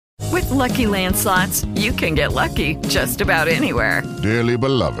Lucky Land Slots, you can get lucky just about anywhere. Dearly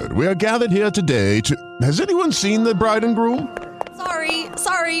beloved, we are gathered here today to... Has anyone seen the bride and groom?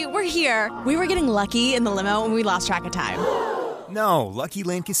 Sorry, we're here. We were getting lucky in the limo and we lost track of time. No, Lucky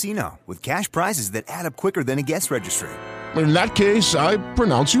Land Casino, with cash prizes that add up quicker than a guest registry. In that case, I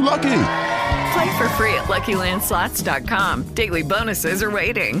pronounce you lucky. Play for free at LuckyLandSlots.com. Daily bonuses are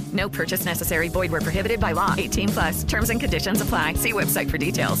waiting. No purchase necessary. Void where prohibited by law. 18+. Terms and conditions apply. See website for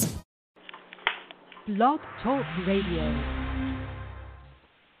details. Blog Talk Radio.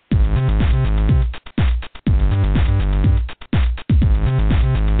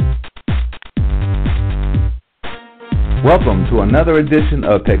 Welcome to another edition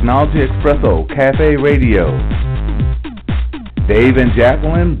of Technology Expresso Cafe Radio. Dave and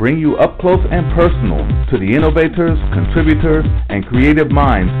Jacqueline bring you up close and personal to the innovators, contributors, and creative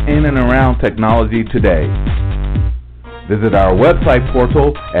minds in and around technology today. Visit our website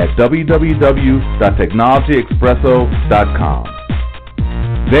portal at www.technologyexpresso.com.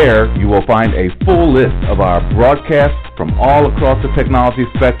 There you will find a full list of our broadcasts from all across the technology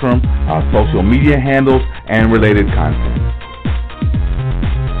spectrum, our social media handles, and related content.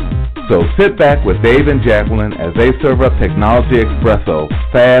 So sit back with Dave and Jacqueline as they serve up Technology Expresso,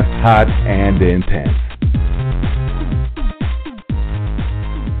 fast, hot, and intense.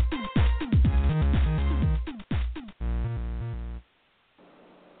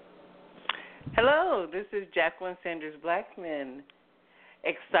 Hello, this is Jacqueline Sanders-Blackman.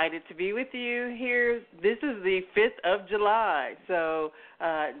 Excited to be with you here. This is the 5th of July, so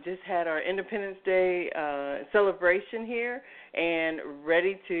just had our Independence Day celebration here and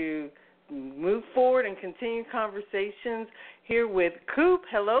ready to move forward and continue conversations here with Kupe.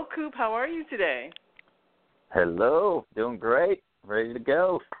 Hello, Kupe. How are you today? Hello. Doing great. Ready to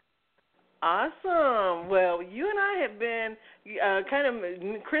go. Awesome. Well, you and I have been kind of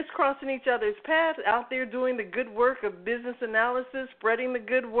crisscrossing each other's paths out there doing the good work of business analysis, spreading the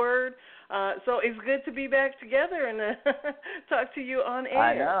good word. So it's good to be back together and talk to you on air.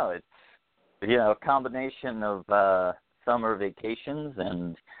 I know. It's a combination of summer vacations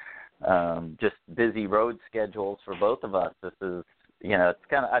and just busy road schedules for both of us. This is, it's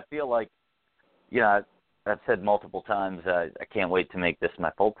kind of, I feel like, I've said multiple times, I can't wait to make this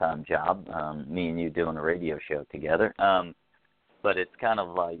my full-time job, me and you doing a radio show together. But it's kind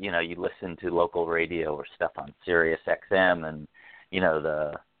of like, you listen to local radio or stuff on Sirius XM, and,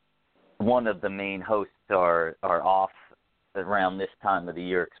 one of the main hosts are off around this time of the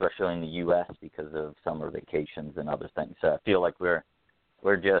year, especially in the U.S. because of summer vacations and other things. So I feel like we're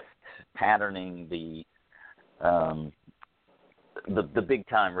just patterning the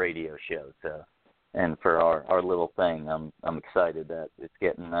big-time radio show, so. And for our little thing, I'm excited that it's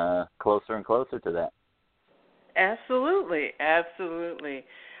getting closer and closer to that. Absolutely.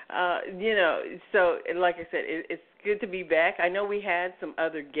 So like I said, it's good to be back. I know we had some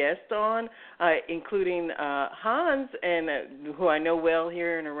other guests on, including Hans, and who I know well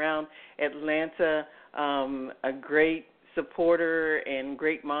here and around Atlanta, a great supporter and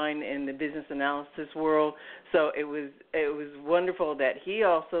great mind in the business analysis world. So it was wonderful that he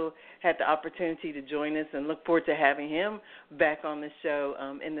also had the opportunity to join us, and look forward to having him back on the show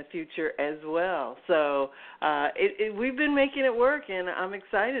in the future as well. So we've been making it work, and I'm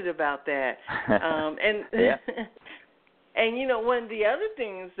excited about that. Yeah. And, one of the other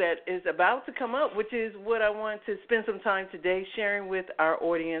things that is about to come up, which is what I want to spend some time today sharing with our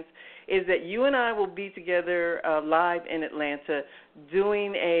audience, is that you and I will be together live in Atlanta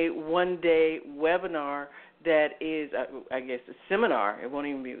doing a one-day webinar that is, I guess, a seminar. It won't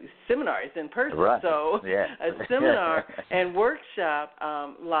even be a seminar. It's in person. Right. So yeah. A seminar and workshop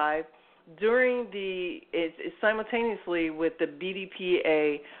live during it's simultaneously with the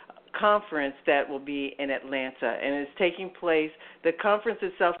BDPA conference that will be in Atlanta, and it's taking place. The conference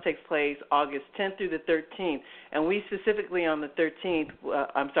itself takes place August 10th through the 13th, and we specifically on the 13th,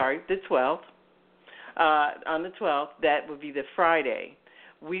 the 12th, on the 12th, that would be the Friday,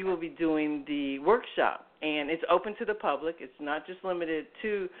 we will be doing the workshop, and it's open to the public. It's not just limited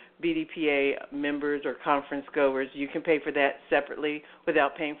to BDPA members or conference goers. You can pay for that separately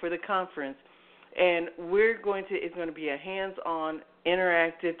without paying for the conference. And it's going to be a hands-on,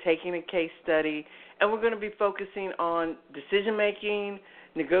 interactive, taking a case study, and we're going to be focusing on decision-making,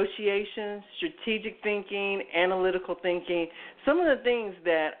 negotiations, strategic thinking, analytical thinking, some of the things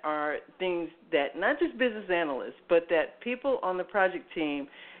that are things that not just business analysts, but that people on the project team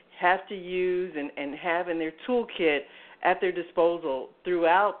have to use and have in their toolkit at their disposal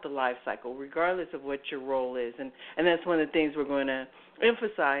throughout the life cycle, regardless of what your role is. And that's one of the things we're going to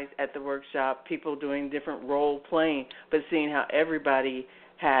emphasize at the workshop, people doing different role playing, but seeing how everybody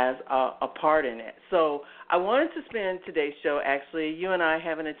has a part in it. So I wanted to spend today's show, actually, you and I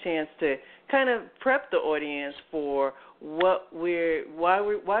having a chance to kind of prep the audience for why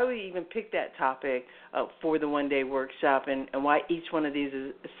we even picked that topic for the one-day workshop, and why each one of these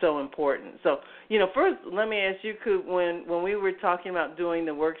is so important. So, first, let me ask you, Kupe, when we were talking about doing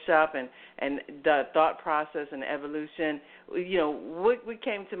the workshop and the thought process and evolution, what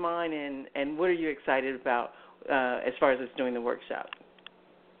came to mind, and what are you excited about as far as us doing the workshop?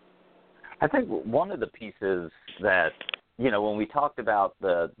 I think one of the pieces that, when we talked about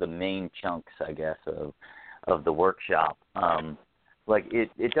the main chunks, I guess, of the workshop,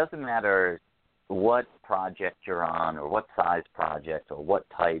 it doesn't matter what project you're on or what size project or what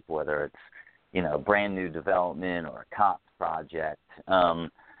type, whether it's, brand new development or a COPS project,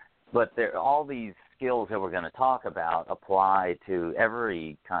 but all these skills that we're going to talk about apply to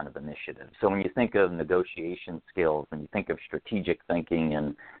every kind of initiative. So when you think of negotiation skills and you think of strategic thinking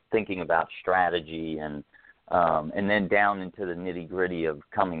and thinking about strategy and then down into the nitty-gritty of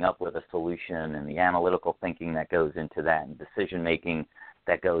coming up with a solution and the analytical thinking that goes into that and decision-making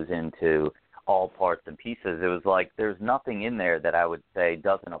that goes into all parts and pieces, it was like there's nothing in there that I would say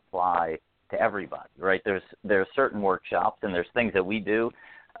doesn't apply to everybody, right? There's certain workshops and there's things that we do,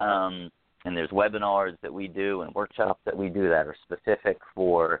 and there's webinars that we do and workshops that we do that are specific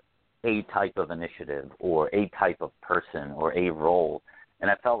for a type of initiative or a type of person or a role. And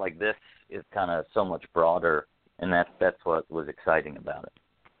I felt like this is kind of so much broader, and that's what was exciting about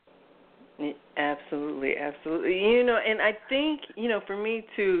it. Absolutely, absolutely. And I think, for me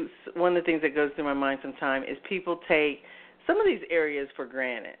too, one of the things that goes through my mind sometimes is people take some of these areas for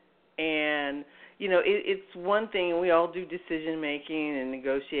granted. And, it's one thing, and we all do decision-making and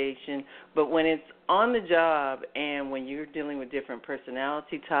negotiation, but when it's on the job and when you're dealing with different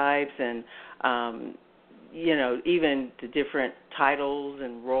personality types and, even the different titles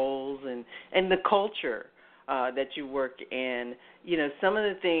and roles and the culture that you work in, some of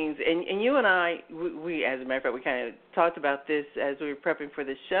the things, and you and I, we as a matter of fact, we kind of talked about this as we were prepping for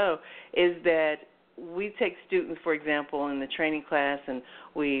this show, is that we take students, for example, in the training class, and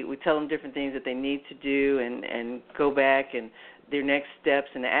we tell them different things that they need to do and go back and their next steps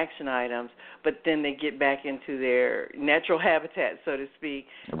and action items, but then they get back into their natural habitat, so to speak,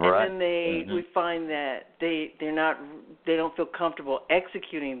 right. And then we find that they don't feel comfortable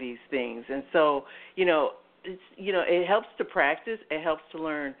executing these things, and so it helps to practice, it helps to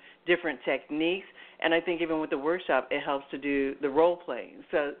learn different techniques, and I think even with the workshop, it helps to do the role playing.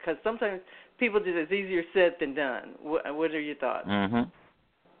 So because sometimes people do it's easier said than done. What are your thoughts? Mm-hmm.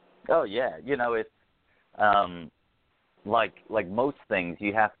 Oh yeah, it's like most things,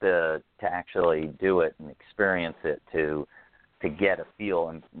 you have to actually do it and experience it to get a feel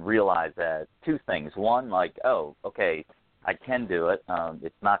and realize that two things. One, okay, I can do it.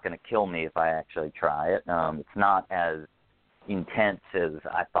 It's not going to kill me if I actually try it. It's not as intense as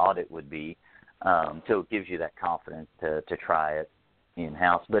I thought it would be. So it gives you that confidence to try it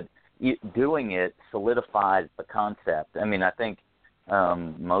in-house. But doing it solidifies the concept. I mean, I think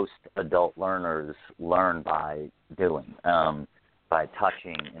most adult learners learn by doing, by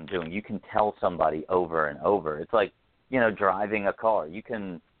touching and doing. You can tell somebody over and over. It's like, driving a car. You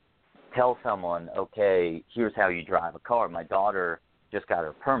can tell someone, okay, here's how you drive a car. My daughter just got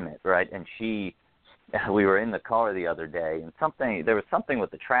her permit, right? And we were in the car the other day, and there was something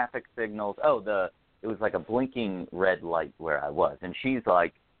with the traffic signals. It was like a blinking red light where I was. And she's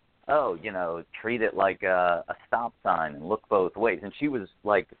like, treat it like a stop sign and look both ways. And she was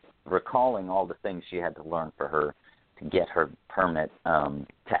like recalling all the things she had to learn for her to get her permit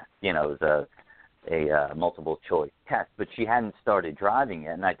test. It was a multiple choice test, but she hadn't started driving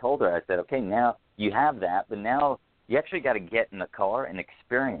yet. And I told her, I said, okay, now you have that, but now you actually got to get in the car and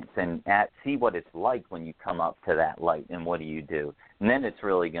experience and see what it's like when you come up to that light and what do you do. And then it's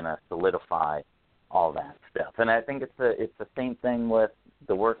really going to solidify all that stuff. And I think it's the same thing with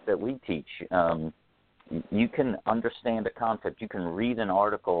the work that we teach. You can understand a concept. You can read an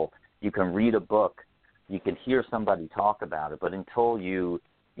article. You can read a book. You can hear somebody talk about it. But until you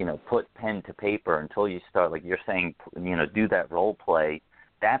put pen to paper, until you start, like you're saying, do that role play,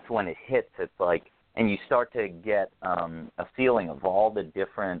 that's when it hits. It's like, and you start to get a feeling of all the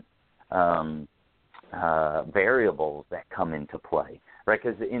different variables that come into play, right?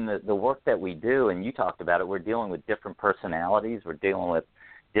 Because in the work that we do, and you talked about it, we're dealing with different personalities. We're dealing with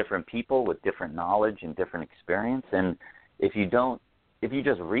different people with different knowledge and different experience. And if you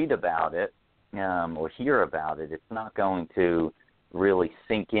just read about it or hear about it, it's not going to really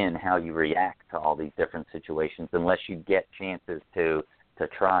sink in how you react to all these different situations unless you get chances to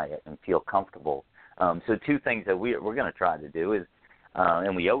try it and feel comfortable. So two things that we're going to try to do is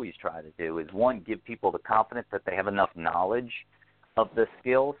and we always try to do, is one, give people the confidence that they have enough knowledge of the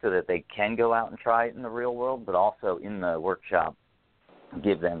skill so that they can go out and try it in the real world, but also in the workshop,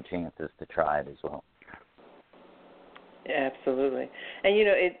 give them chances to try it as well. Absolutely. And,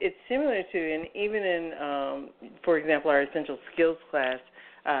 it's similar to, and even in, for example, our essential skills class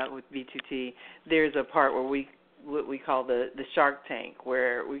with B2T, there's a part where what we call the Shark Tank,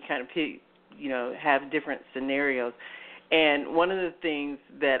 where we kind of, have different scenarios. And one of the things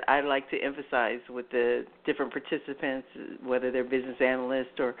that I like to emphasize with the different participants, whether they're business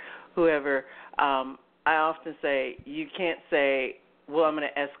analysts or whoever, I often say, you can't say, well, I'm going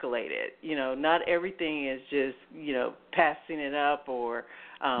to escalate it. Not everything is just, passing it up or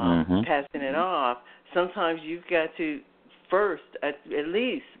passing it off. Sometimes you've got to first at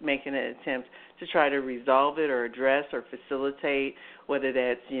least make an attempt to try to resolve it or address or facilitate, whether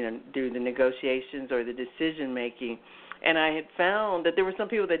that's, through the negotiations or the decision making. And I had found that there were some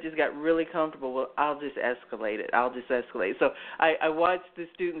people that just got really comfortable. Well, I'll just escalate it. So I watched the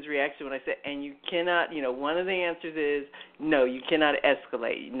students' reaction when I said, and you cannot, one of the answers is, no, you cannot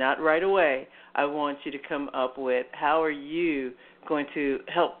escalate. Not right away. I want you to come up with how are you going to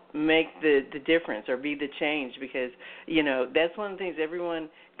help make the difference or be the change, because, that's one of the things everyone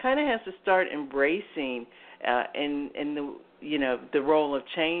kind of has to start embracing in the role of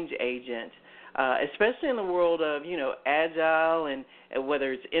change agent. Especially in the world of, Agile and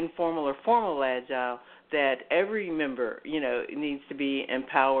whether it's informal or formal Agile, that every member, needs to be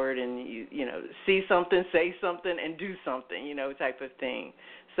empowered and, see something, say something, and do something, type of thing.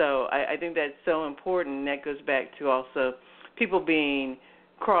 So I think that's so important, and that goes back to also people being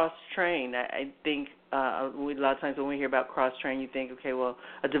cross-trained. I think a lot of times when we hear about cross-train, you think, okay, well,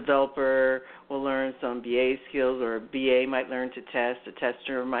 a developer will learn some BA skills, or a BA might learn to test, a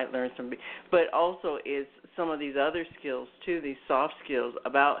tester might learn some, but also it's some of these other skills too, these soft skills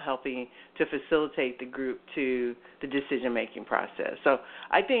about helping to facilitate the group to the decision-making process. So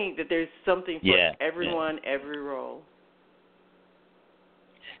I think that there's something for everyone, every role.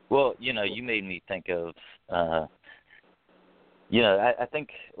 Well, you made me think of I think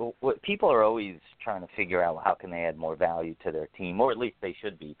what people are always trying to figure out, how can they add more value to their team, or at least they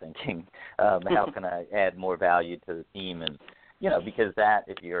should be thinking, how can I add more value to the team? And, because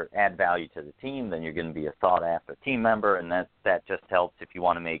if you add value to the team, then you're going to be a sought-after team member, and that just helps if you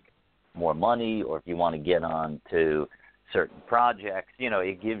want to make more money or if you want to get on to certain projects.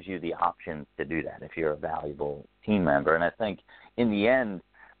 It gives you the options to do that if you're a valuable team member. And I think in the end,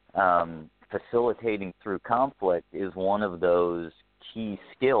 facilitating through conflict is one of those key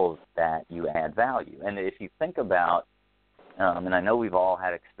skills that you add value. And if you think about, and I know we've all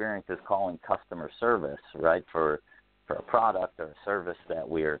had experiences calling customer service, right, for a product or a service that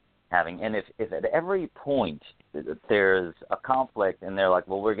we're having. And if at every point there's a conflict and they're like,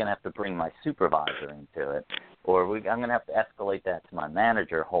 well, we're going to have to bring my supervisor into it, or I'm going to have to escalate that to my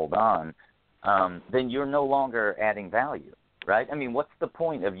manager, hold on, then you're no longer adding value, right? I mean, what's the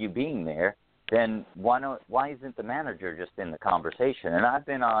point of you being there? Then why isn't the manager just in the conversation? And I've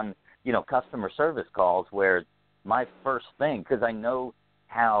been on, customer service calls where my first thing, because I know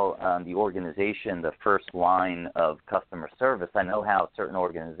how the organization, the first line of customer service, I know how certain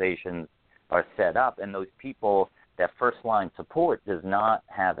organizations are set up, and those people, that first line support does not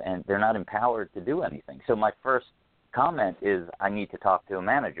have, and they're not empowered to do anything. So my first comment is, I need to talk to a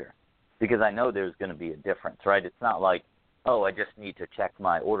manager, because I know there's going to be a difference, right? It's not like, oh, I just need to check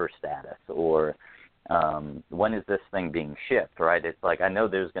my order status, or when is this thing being shipped, right? It's like, I know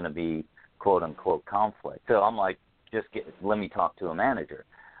there's going to be quote-unquote conflict. So I'm like, let me talk to a manager.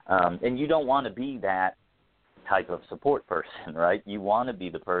 And you don't want to be that type of support person, right? You want to be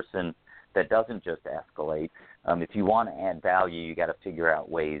the person that doesn't just escalate. If you want to add value, you got to figure out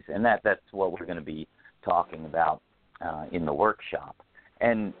ways. And that's what we're going to be talking about in the workshop.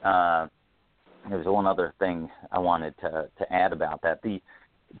 And there's one other thing I wanted to add about that.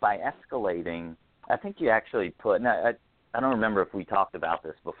 By escalating, I think you actually put, now I don't remember if we talked about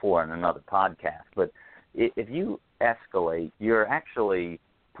this before in another podcast, but if you escalate, you're actually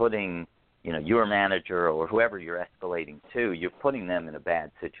putting, your manager or whoever you're escalating to, you're putting them in a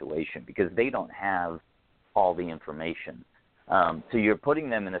bad situation because they don't have all the information. So you're putting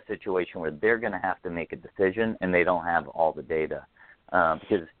them in a situation where they're going to have to make a decision and they don't have all the data.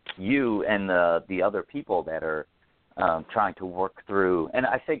 Because you and the other people that are trying to work through, and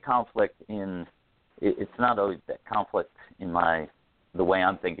I say conflict it's not always that conflict the way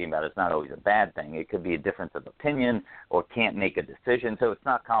I'm thinking about it, it's not always a bad thing. It could be a difference of opinion or can't make a decision. So it's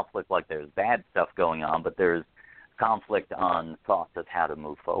not conflict like there's bad stuff going on, but there's conflict on thoughts of how to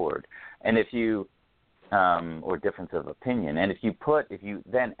move forward. And if you or difference of opinion. And if you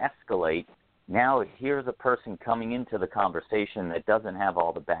then escalate, now here's a person coming into the conversation that doesn't have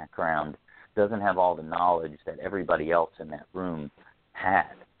all the background, doesn't have all the knowledge that everybody else in that room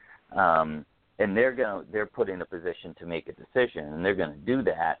had. And they're put in a position to make a decision, and they're going to do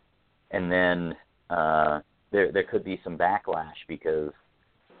that, and then there could be some backlash because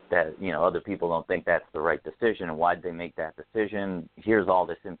that other people don't think that's the right decision, and why'd they make that decision? Here's all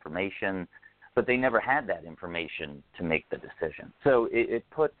this information, but they never had that information to make the decision. So it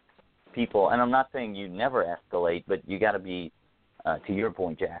puts people, and I'm not saying you never escalate, but you got to be, to your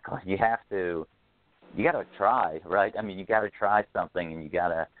point, Jacqueline, you got to try, right? I mean, you got to try something, and you got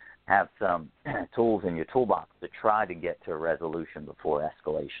to have some tools in your toolbox to try to get to a resolution before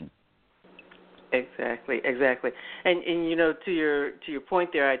escalation. Exactly. And to your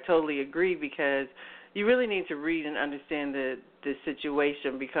point there, I totally agree, because you really need to read and understand the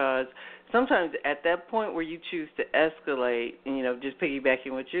situation, because sometimes at that point where you choose to escalate, and, just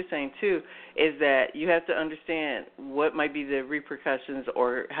piggybacking what you're saying too, is that you have to understand what might be the repercussions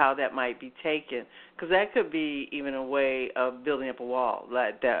or how that might be taken, because that could be even a way of building up a wall.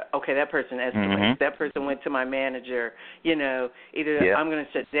 Like that, okay, that person escalated. Mm-hmm. That person went to my manager. Either I'm going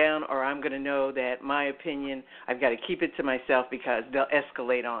to shut down, or I'm going to know that my opinion, I've got to keep it to myself because they'll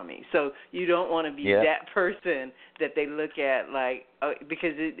escalate on me. So you don't want to be that person that they look at like,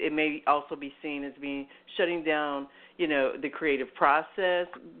 because it may also be seen as being shutting down, the creative process.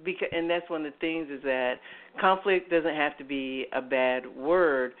 And that's one of the things, is that conflict doesn't have to be a bad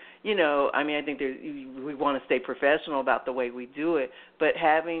word. I think we want to stay professional about the way we do it, but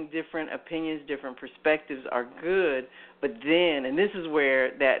having different opinions, different perspectives are good. But then, and this is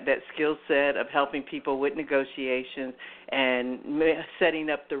where that skill set of helping people with negotiations and setting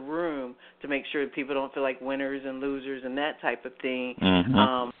up the room to make sure that people don't feel like winners and losers and that type of thing,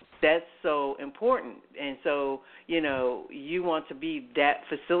 that's so important. And so, you want to be that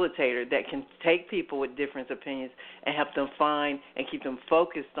facilitator that can take people with different opinions and help them find and keep them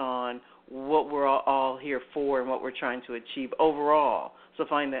focused on what we're all here for and what we're trying to achieve overall. So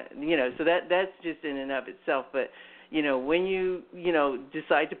find that, so that's just in and of itself. But, when you,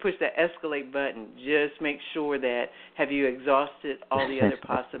 decide to push that escalate button, just make sure that have you exhausted all the other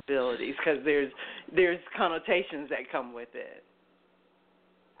possibilities, because there's connotations that come with it.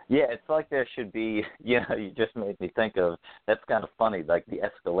 Yeah, it's like there should be, you just made me think of, that's kind of funny, like the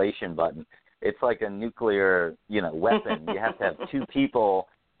escalation button. It's like a nuclear, weapon. You have to have two people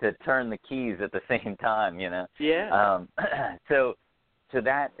to turn the keys at the same time, Yeah. So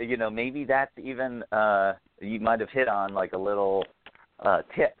that, maybe that's even, you might have hit on like a little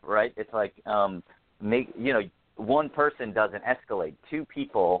tip, right? It's like, one person doesn't escalate. Two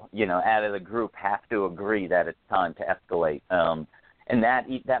people, out of the group have to agree that it's time to escalate. And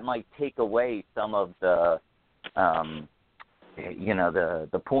that might take away some of the, the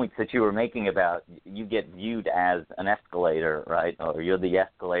points that you were making about you get viewed as an escalator, right? Or you're the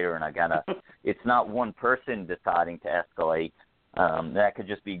escalator, and it's not one person deciding to escalate. That could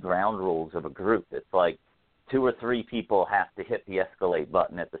just be ground rules of a group. It's like 2 or 3 people have to hit the escalate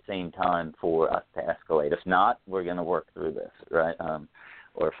button at the same time for us to escalate. If not, we're going to work through this, right?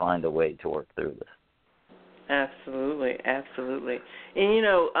 Or find a way to work through this. Absolutely. And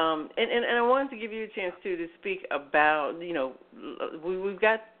and I wanted to give you a chance to speak about,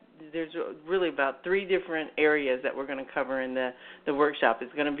 there's really about 3 different areas that we're going to cover in the workshop.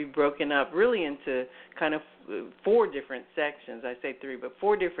 It's going to be broken up really into kind of 4 different sections. I say 3, but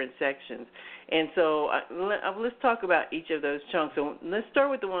 4 different sections. And so let's talk about each of those chunks. So let's start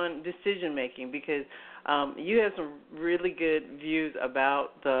with the one, decision making, because you have some really good views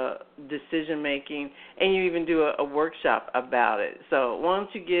about the decision making, and you even do a workshop about it. So why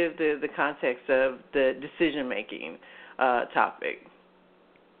don't you give the context of the decision making topic?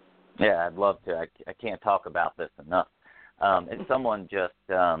 Yeah, I'd love to. I can't talk about this enough. And someone just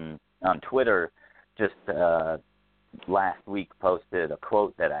on Twitter just last week posted a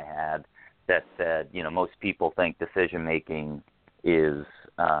quote that I had that said, most people think decision making is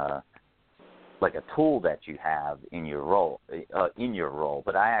like a tool that you have in your role,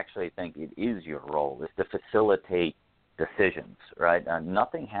 but I actually think it is your role, is to facilitate decisions, right?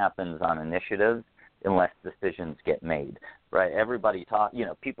 Nothing happens on initiatives unless decisions get made, right?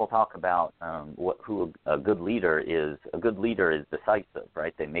 People talk about who a good leader is. A good leader is decisive,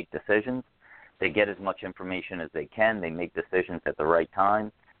 right? They make decisions. They get as much information as they can. They make decisions at the right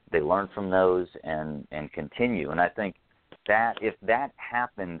time. They learn from those and continue. And I think that if that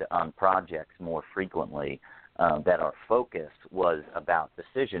happened on projects more frequently, that our focus was about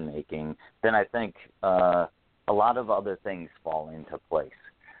decision making, then I think a lot of other things fall into place.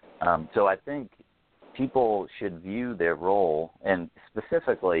 So I think people should view their role, and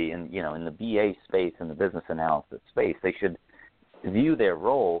specifically in the BA space, in the business analysis space, they should view their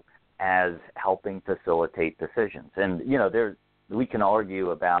role as helping facilitate decisions. And we can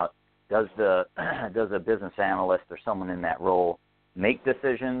argue about does a business analyst or someone in that role make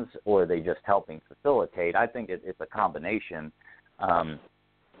decisions, or are they just helping facilitate? I think it's a combination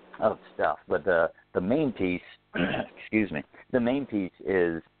of stuff. But the main piece, the main piece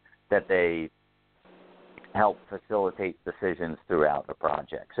is that they help facilitate decisions throughout a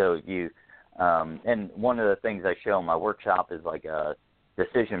project. So you, and one of the things I show in my workshop is like a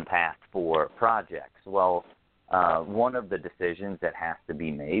decision path for projects. Well, one of the decisions that has to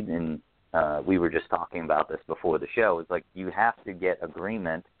be made, and we were just talking about this before the show, is like you have to get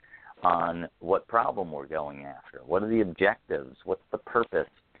agreement on what problem we're going after. What are the objectives? What's the purpose?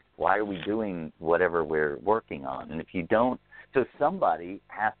 Why are we doing whatever we're working on? And if you don't, so somebody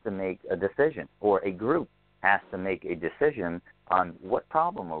has to make a decision, or a group has to make a decision on what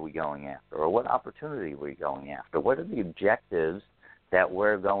problem are we going after, or what opportunity are we going after? What are the objectives that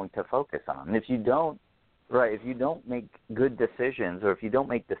we're going to focus on? And if you don't make good decisions, or if you don't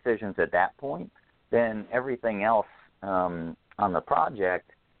make decisions at that point, then everything else on the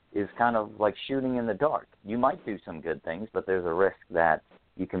project is kind of like shooting in the dark. You might do some good things, but there's a risk that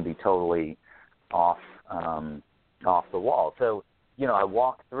you can be totally off the wall. So, I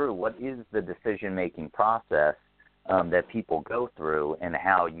walk through what is the decision-making process that people go through and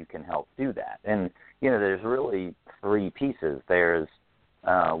how you can help do that. And, there's really three pieces. There's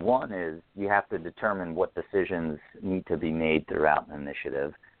one is you have to determine what decisions need to be made throughout an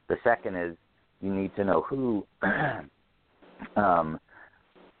initiative. The second is you need to know who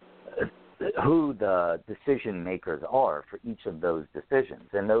the decision makers are for each of those decisions.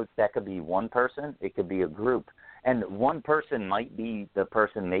 And that could be one person, it could be a group. And one person might be the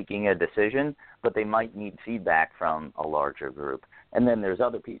person making a decision, but they might need feedback from a larger group. And then there's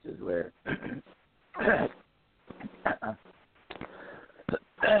other pieces where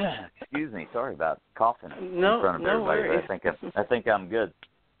excuse me, sorry about coughing in front of everybody. Worries. I think I'm good.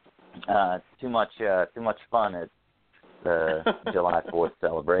 Too much fun at the July 4th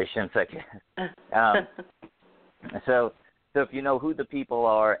celebrations, I guess. So if you know who the people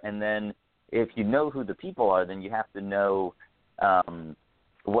are, and then if you know who the people are, then you have to know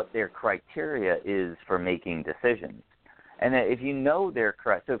what their criteria is for making decisions. And if you know their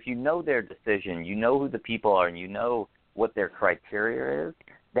decision, you know who the people are, and you know what their criteria is,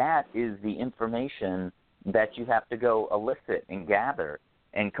 that is the information that you have to go elicit and gather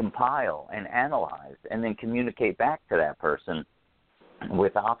and compile and analyze and then communicate back to that person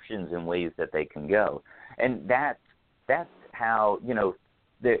with options and ways that they can go. And that's how, in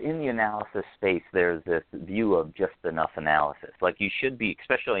the analysis space, there's this view of just enough analysis. Like you should be,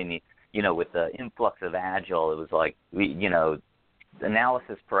 especially in the, with the influx of Agile, it was like,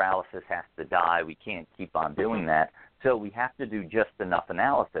 analysis paralysis has to die. We can't keep on doing that. So we have to do just enough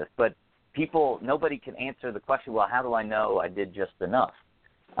analysis. But nobody can answer the question, well, how do I know I did just enough?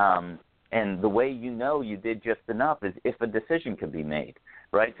 And the way you know you did just enough is if a decision can be made,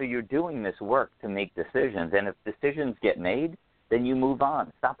 right? So you're doing this work to make decisions, and if decisions get made, then you move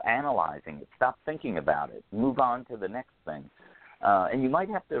on. Stop analyzing it. Stop thinking about it. Move on to the next thing. And you might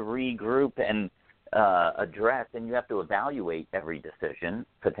have to regroup and address, and you have to evaluate every decision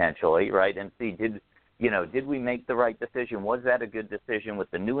potentially, right, and see did we make the right decision? Was that a good decision? With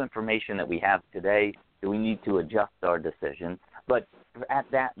the new information that we have today, do we need to adjust our decision? But at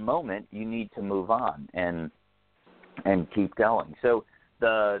that moment, you need to move on and keep going. So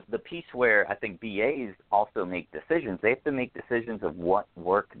the piece where I think BAs also make decisions, they have to make decisions of what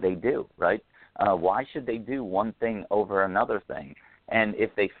work they do, right? Why should they do one thing over another thing? And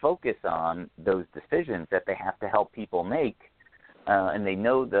if they focus on those decisions that they have to help people make, and they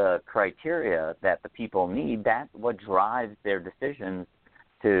know the criteria that the people need, that's what drives their decisions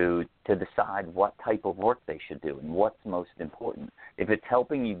to decide what type of work they should do and what's most important. If it's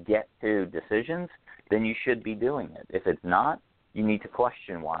helping you get to decisions, then you should be doing it. If it's not, you need to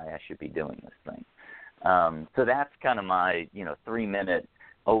question why I should be doing this thing. So that's kind of my 3-minute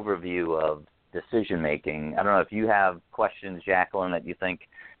overview of decision making. I don't know if you have questions, Jacqueline, that you think,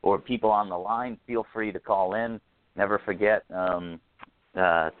 or people on the line, feel free to call in. Never forget to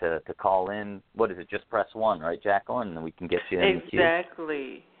call in. What is it? Just press 1, right, Jacqueline? And then we can get you in the queue.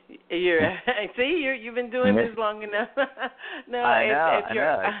 Exactly. You've been doing this long enough.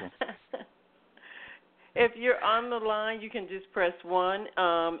 If you're on the line, you can just press 1.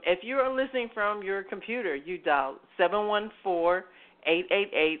 If you are listening from your computer, you dial 714-888-7506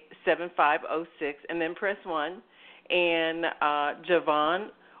 and then press 1. And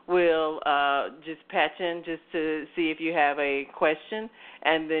Javon will just patch in just to see if you have a question,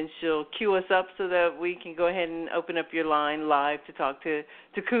 and then she'll queue us up so that we can go ahead and open up your line live to talk to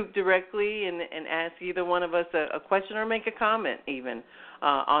Kupe directly and ask either one of us a question or make a comment even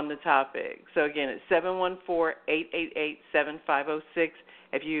on the topic. So, again, it's 714-888-7506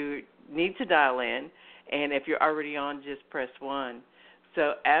 if you need to dial in, and if you're already on, just press 1.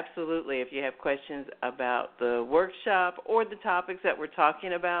 So absolutely, if you have questions about the workshop or the topics that we're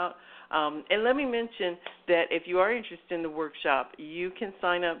talking about, and let me mention that if you are interested in the workshop, you can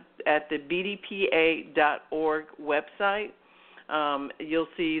sign up at the bdpa.org website. You'll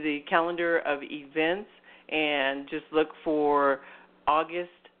see the calendar of events, and just look for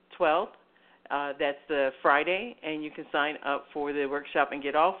August 12th. That's the Friday, and you can sign up for the workshop and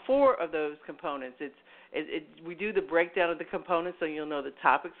get all 4 of those components. We do the breakdown of the components so you'll know the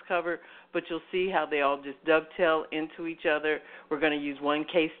topics covered, but you'll see how they all just dovetail into each other. We're going to use one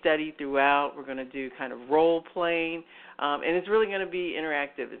case study throughout. We're going to do kind of role playing, and it's really going to be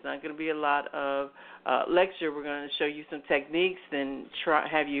interactive. It's not going to be a lot of lecture. We're going to show you some techniques, then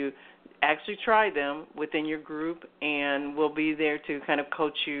have you actually try them within your group, and we'll be there to kind of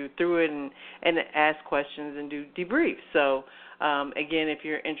coach you through it and ask questions and do debriefs. So, again, if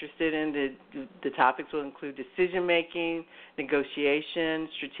you're interested in the topics will include decision-making, negotiation,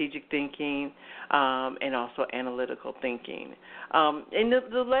 strategic thinking, and also analytical thinking. And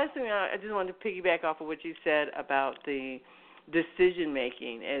the last thing I just wanted to piggyback off of what you said about the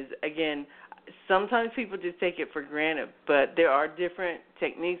decision-making is, again, sometimes people just take it for granted, but there are different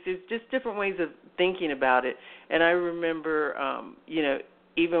techniques. There's just different ways of thinking about it. And I remember,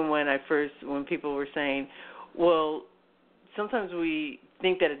 even when people were saying, well, sometimes we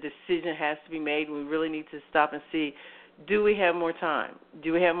think that a decision has to be made. We really need to stop and see, do we have more time?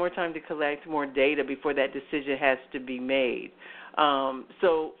 Do we have more time to collect more data before that decision has to be made?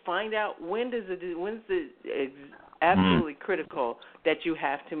 So find out when's the absolutely critical that you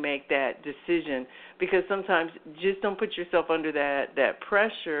have to make that decision, because sometimes just don't put yourself under that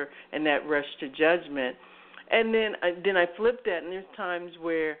pressure and that rush to judgment. And then I flip that, and there's times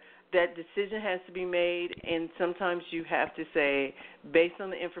where that decision has to be made, and sometimes you have to say, based on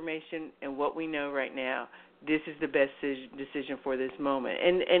the information and what we know right now, this is the best decision for this moment.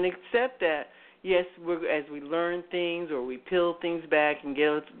 And accept that, yes, as we learn things or we peel things back and get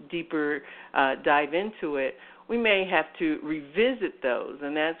a deeper dive into it, we may have to revisit those.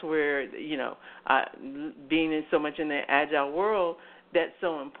 And that's where, being in so much in the Agile world, that's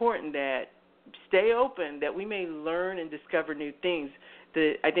so important, that stay open, that we may learn and discover new things.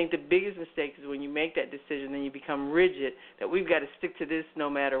 I think the biggest mistake is when you make that decision and you become rigid, that we've got to stick to this no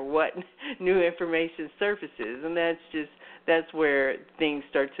matter what new information surfaces, and that's where things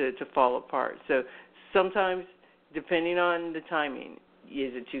start to fall apart. So sometimes, depending on the timing,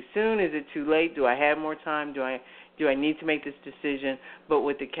 is it too soon? Is it too late? Do I have more time? Do I need to make this decision? But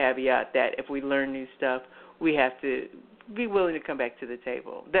with the caveat that if we learn new stuff, we have to be willing to come back to the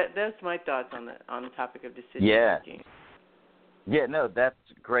table. That's my thoughts on the topic of decision making. Yeah, no, that's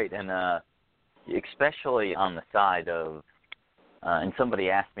great, and especially on the side of, and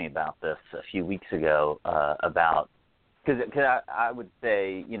somebody asked me about this a few weeks ago about, because I would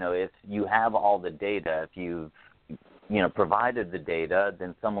say, if you have all the data, if you've provided the data,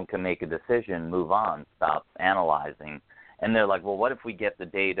 then someone can make a decision, move on, stop analyzing, and they're like, well, what if we get the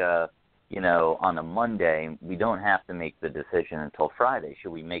data, on a Monday? We don't have to make the decision until Friday.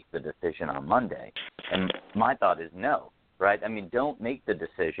 Should we make the decision on Monday? And my thought is no. Right? I mean, don't make the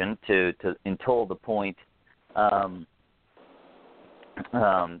decision until the point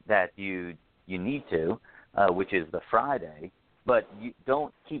that you need to, which is the Friday. But you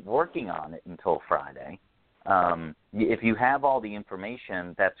don't keep working on it until Friday. If you have all the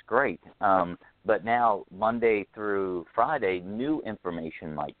information, that's great. But now Monday through Friday, new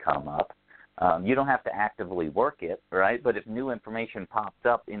information might come up. You don't have to actively work it, right? But if new information pops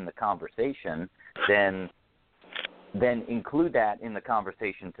up in the conversation, then include that in the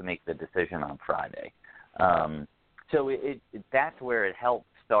conversation to make the decision on Friday. So that's where it helps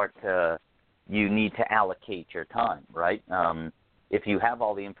start to, you need to allocate your time, right? If you have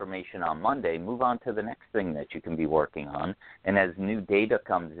all the information on Monday, move on to the next thing that you can be working on. And as new data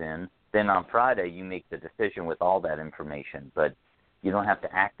comes in, then on Friday you make the decision with all that information, but you don't have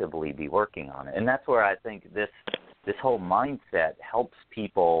to actively be working on it. And that's where I think this whole mindset helps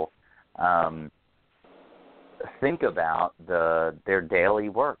people think about their daily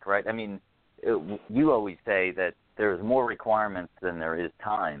work, right? I mean, you always say that there's more requirements than there is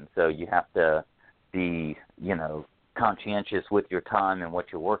time, so you have to be, conscientious with your time and what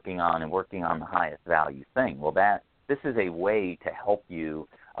you're working on and working on the highest value thing. Well, this is a way to help you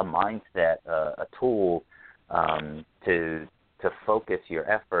a mindset, a tool to focus your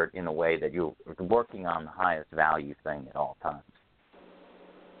effort in a way that you're working on the highest value thing at all times.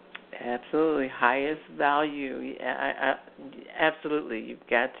 Absolutely, highest value. Absolutely, you've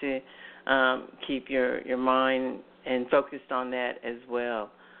got to keep your mind and focused on that as well.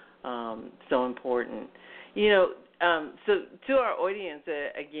 So important. So to our audience,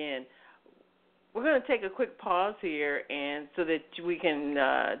 again, we're going to take a quick pause here, and so that we can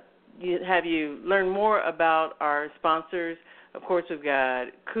have you learn more about our sponsors. Of course, we've got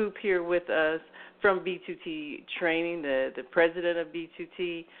Kupe here with us from B2T Training, the president of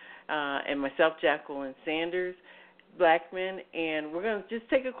B2T, and myself, Jacqueline Sanders-Blackman. And we're going to just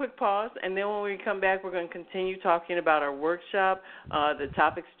take a quick pause, and then when we come back, we're going to continue talking about our workshop, the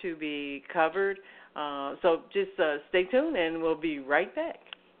topics to be covered. So just stay tuned, and we'll be right back.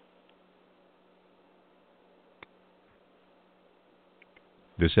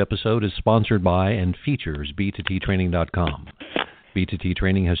 This episode is sponsored by and features B2Ttraining.com. B2T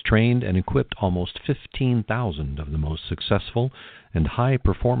Training has trained and equipped almost 15,000 of the most successful and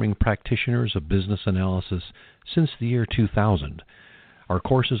high-performing practitioners of business analysis since the year 2000. Our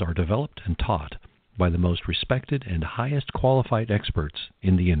courses are developed and taught by the most respected and highest qualified experts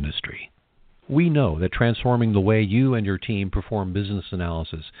in the industry. We know that transforming the way you and your team perform business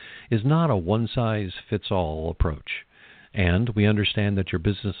analysis is not a one-size-fits-all approach. And we understand that your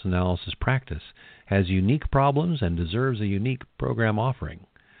business analysis practice has unique problems and deserves a unique program offering.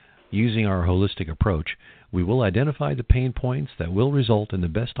 Using our holistic approach, we will identify the pain points that will result in the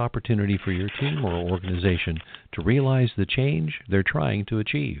best opportunity for your team or organization to realize the change they're trying to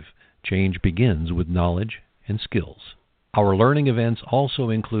achieve. Change begins with knowledge and skills. Our learning events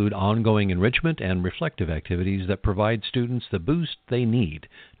also include ongoing enrichment and reflective activities that provide students the boost they need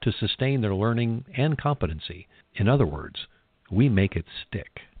to sustain their learning and competency. In other words, we make it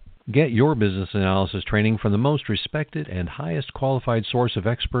stick. Get your business analysis training from the most respected and highest qualified source of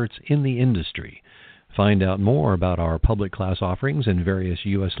experts in the industry. Find out more about our public class offerings in various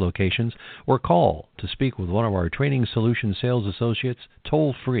U.S. locations or call to speak with one of our Training Solution Sales Associates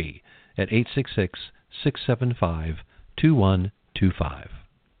toll-free at 866-675-2125.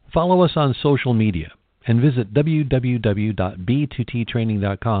 Follow us on social media and visit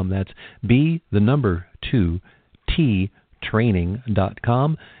www.b2ttraining.com. That's B, the number 2, T,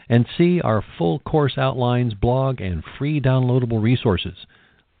 training.com, and see our full course outlines, blog, and free downloadable resources.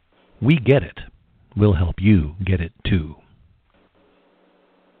 We get it. We'll help you get it too.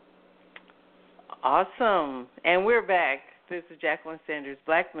 Awesome. And we're back. This is Jacqueline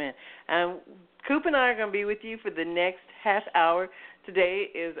Sanders-Blackman. Kupe and I are going to be with you for the next half hour. Today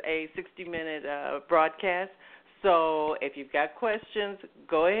is a 60-minute broadcast. So if you've got questions,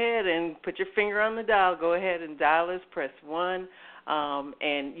 go ahead and put your finger on the dial. Go ahead and dial us, press 1,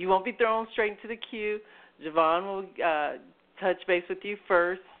 and you won't be thrown straight into the queue. Javon will touch base with you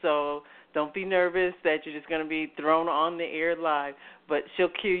first, so don't be nervous that you're just going to be thrown on the air live. But she'll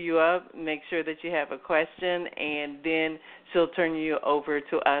queue you up, make sure that you have a question, and then she'll turn you over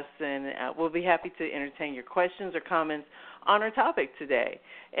to us, and we'll be happy to entertain your questions or comments on our topic today.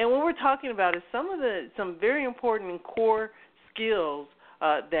 And what we're talking about is some very important core skills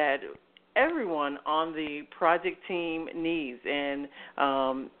that everyone on the project team needs, and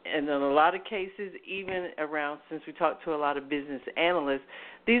in a lot of cases, even around, since we talk to a lot of business analysts,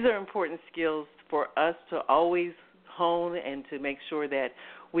 these are important skills for us to always hone and to make sure that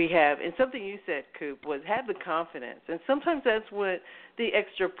we have. And something you said, Kupe, was have the confidence. And sometimes that's what the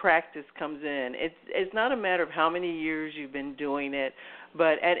extra practice comes in. It's not a matter of how many years you've been doing it,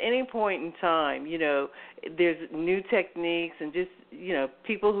 but at any point in time, there's new techniques and just,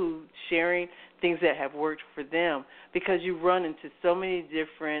 people who sharing things that have worked for them, because you run into so many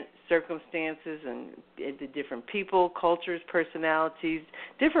different circumstances and the different people, cultures, personalities,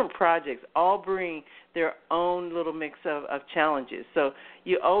 different projects all bring their own little mix of challenges. So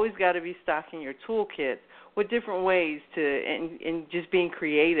you always got to be stocking your toolkit with different ways and just being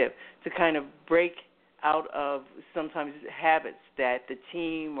creative to kind of break out of sometimes habits that the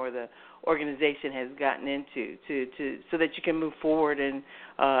team or the organization has gotten into so that you can move forward and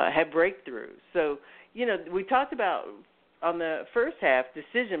have breakthroughs. So, we talked about on the first half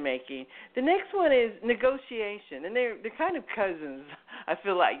decision making. The next one is negotiation, and they're kind of cousins. I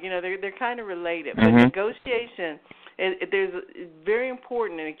feel like they're kind of related, but negotiation. There's very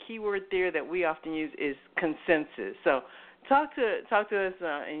important, and a key word there that we often use is consensus. So talk to us,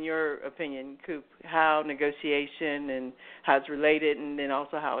 in your opinion, Kupe, how negotiation and how it's related, and then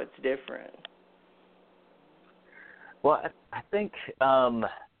also how it's different. Well, I think,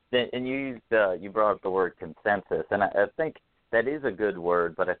 and you brought up the word consensus, and I think that is a good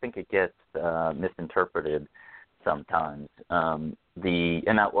word, but I think it gets misinterpreted sometimes.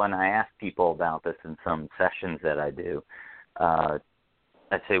 When I ask people about this in some sessions that I do, I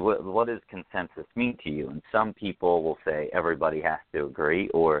say, what does consensus mean to you? And some people will say everybody has to agree,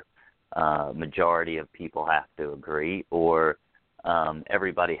 or majority of people have to agree, or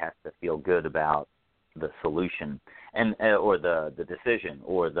everybody has to feel good about the solution, and or the decision,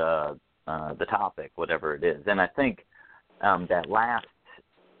 or the topic, whatever it is. And I think that last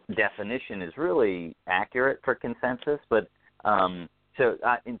definition is really accurate for consensus, but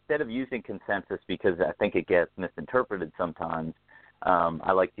instead of using consensus, because I think it gets misinterpreted sometimes,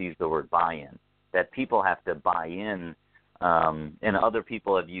 I like to use the word buy-in, that people have to buy in, and other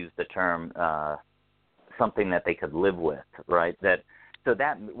people have used the term something that they could live with, right?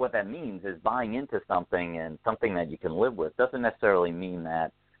 What that means is buying into something, and something that you can live with doesn't necessarily mean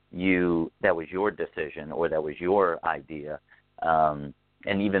that that was your decision or that was your idea. And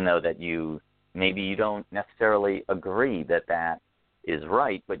even though that maybe you don't necessarily agree that is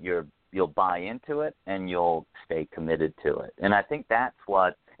right, but you'll buy into it and you'll stay committed to it. And I think that's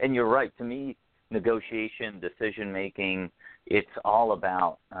and you're right, to me, negotiation, decision making, it's all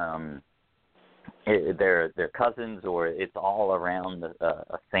about they're cousins, or it's all around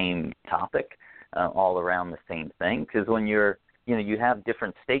a same topic, all around the same thing. Because when you have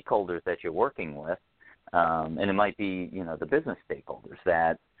different stakeholders that you're working with, and it might be the business stakeholders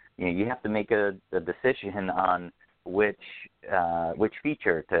that you have to make a decision on which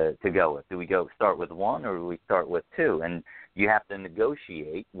feature to go with. Do we start with one, or do we start with two? And you have to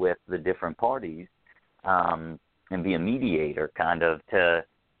negotiate with the different parties and be a mediator, kind of, to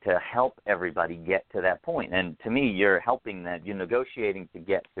help everybody get to that point. And to me, you're negotiating to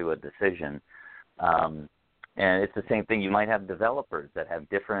get to a decision. And it's the same thing. You might have developers that have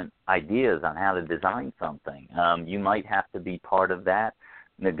different ideas on how to design something. You might have to be part of that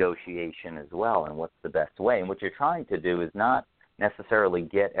negotiation as well, and what's the best way. And what you're trying to do is not necessarily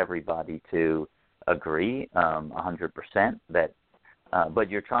get everybody to agree 100%, but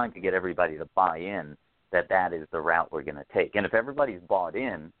you're trying to get everybody to buy in that is the route we're going to take. And if everybody's bought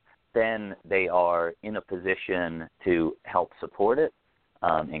in, then they are in a position to help support it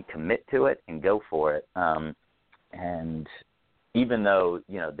and commit to it and go for it. And even though,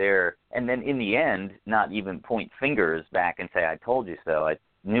 and then in the end, not even point fingers back and say, I told you so. I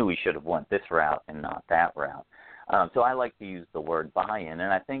knew we should have went this route and not that route. So I like to use the word buy-in.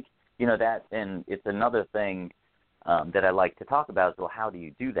 And I think, that, and it's another thing that I like to talk about is, well, how do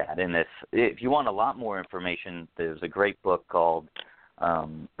you do that? And if you want a lot more information, there's a great book called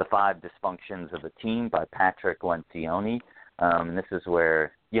The 5 Dysfunctions of a Team by Patrick Lencioni. And this is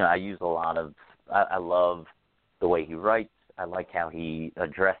where, I use a lot of, I love the way he writes. I like how he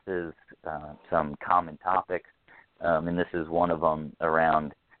addresses some common topics, and this is one of them,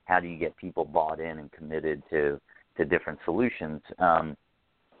 around how do you get people bought in and committed to different solutions.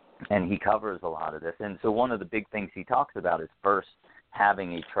 And he covers a lot of this. And so one of the big things he talks about is first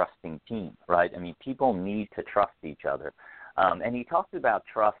having a trusting team, right? I mean, people need to trust each other. And he talks about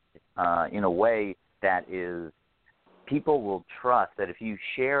trust in a way that is, people will trust that if you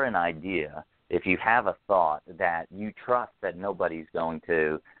share an idea, if you have a thought, that you trust that nobody's going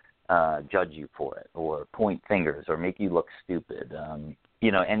to judge you for it, or point fingers, or make you look stupid,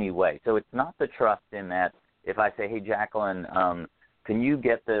 anyway. So it's not the trust in that if I say, hey, Jacqueline, can you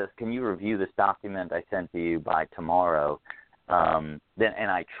get this? Can you review this document I sent to you by tomorrow? And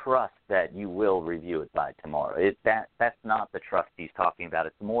I trust that you will review it by tomorrow. That's not the trust he's talking about.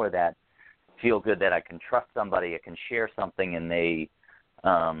 It's more that feel good that I can trust somebody, I can share something, and they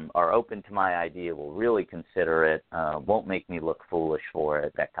are open to my idea, will really consider it, won't make me look foolish for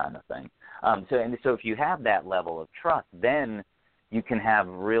it, that kind of thing. So if you have that level of trust, then you can have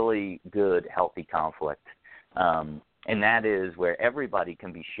really good, healthy conflict. And that is where everybody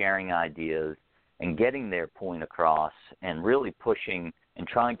can be sharing ideas and getting their point across, and really pushing and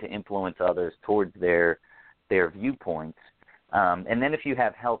trying to influence others towards their viewpoints. And then if you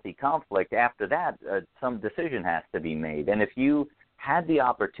have healthy conflict, after that, some decision has to be made. And if you had the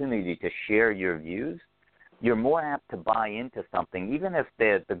opportunity to share your views, you're more apt to buy into something, even if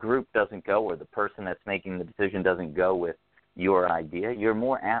the group doesn't go, or the person that's making the decision doesn't go with your idea. You're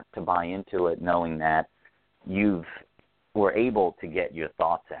more apt to buy into it, knowing that you were able to get your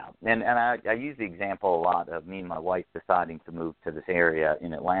thoughts out. And I use the example a lot of me and my wife deciding to move to this area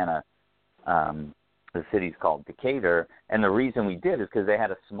in Atlanta. The city's called Decatur, and the reason we did is because they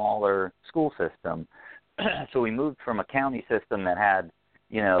had a smaller school system. So we moved from a county system that had,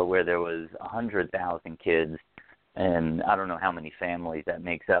 where there was 100,000 kids, and I don't know how many families that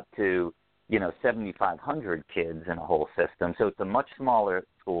makes up, to, 7,500 kids in a whole system. So it's a much smaller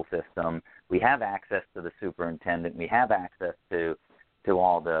school system. We have access to the superintendent. We have access to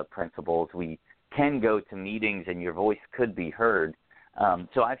all the principals. We can go to meetings and your voice could be heard.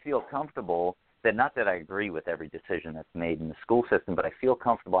 So I feel comfortable that, not that I agree with every decision that's made in the school system, but I feel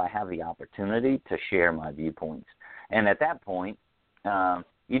comfortable I have the opportunity to share my viewpoints. And at that point,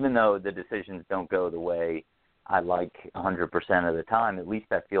 even though the decisions don't go the way I like 100% of the time, at least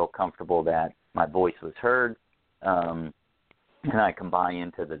I feel comfortable that my voice was heard, and I can buy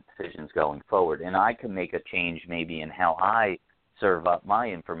into the decisions going forward. And I can make a change maybe in how I serve up my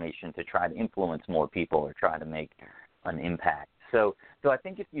information to try to influence more people or try to make an impact. So I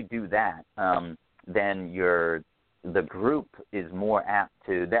think if you do that, then the group is more apt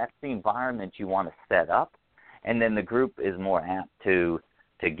to, that's the environment you want to set up, and then the group is more apt to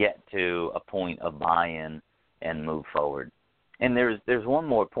get to a point of buy-in and move forward. And there's one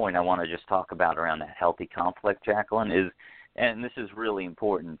more point I want to just talk about around that healthy conflict, Jacqueline, and this is really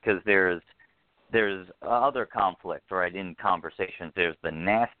important because there's other conflict, right, in conversations. There's the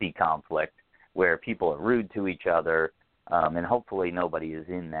nasty conflict where people are rude to each other, and hopefully nobody is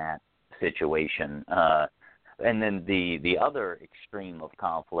in that situation. And then the other extreme of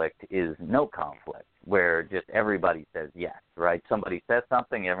conflict is no conflict, where just everybody says yes, right? Somebody says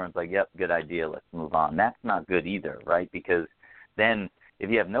something, everyone's like, yep, good idea, let's move on. That's not good either, right? Because then if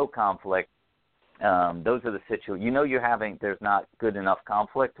you have no conflict, those are the situations, there's not good enough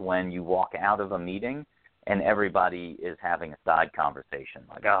conflict when you walk out of a meeting and everybody is having a side conversation.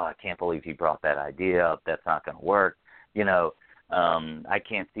 Like, oh, I can't believe he brought that idea up. That's not going to work. I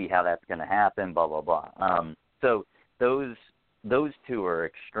can't see how that's going to happen, blah, blah, blah. So those two are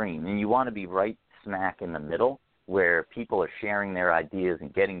extreme. And you want to be right smack in the middle where people are sharing their ideas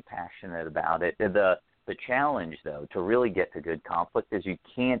and getting passionate about it. The challenge, though, to really get to good conflict is you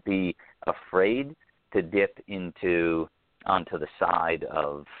can't be afraid to dip onto the side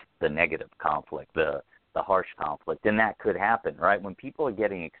of the negative conflict, the harsh conflict. And that could happen, right? When people are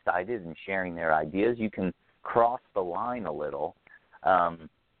getting excited and sharing their ideas, you can cross the line a little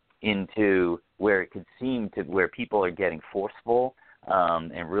into where it could seem to where people are getting forceful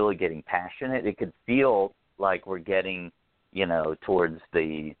and really getting passionate. It could feel like we're getting, towards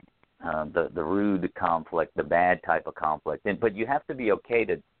the rude conflict, the bad type of conflict. But you have to be okay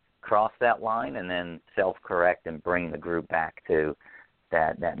to cross that line and then self-correct and bring the group back to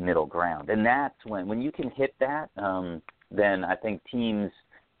that middle ground. And that's when you can hit that, then I think teams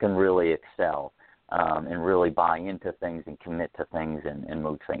can really excel and really buy into things and commit to things and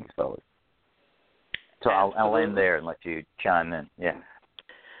move things forward. So I'll end there and let you chime in. Yeah.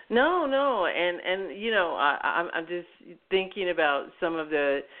 No, and I'm just thinking about some of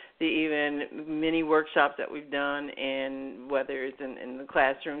the even mini workshops that we've done, and whether it's in the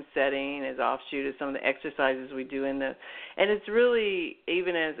classroom setting as offshoot of some of the exercises we do and it's really,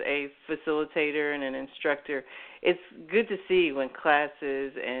 even as a facilitator and an instructor, it's good to see when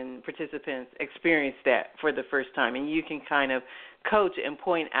classes and participants experience that for the first time, and you can kind of coach and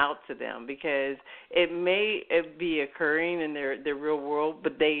point out to them, because it may be occurring in their real world,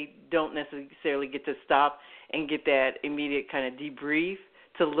 but they don't necessarily get to stop and get that immediate kind of debrief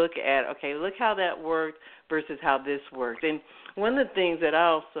to look at, okay, look how that worked versus how this worked. And one of the things that I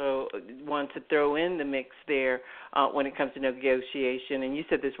also want to throw in the mix there when it comes to negotiation, and you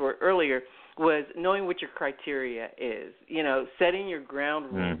said this word earlier, was knowing what your criteria is, setting your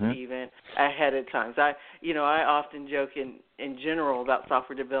ground rules even ahead of time. So I often joke in general about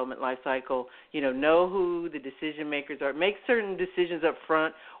software development lifecycle, know who the decision makers are, make certain decisions up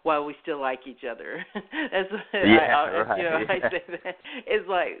front while we still like each other. That's I say that. It's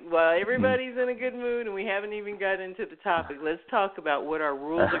like, well, everybody's in a good mood and we haven't even got into the topic. Let's talk about what our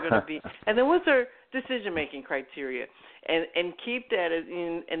rules are going to be, and then what's our decision-making criteria. And keep that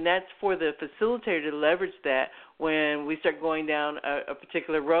and that's for the facilitator to leverage that when we start going down a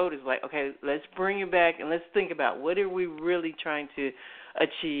particular road. Is like, okay, let's bring it back and let's think about what are we really trying to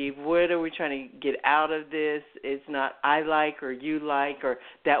achieve? What are we trying to get out of this? It's not I like or you like or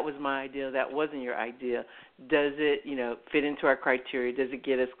that was my idea, that wasn't your idea. Does it, fit into our criteria? Does it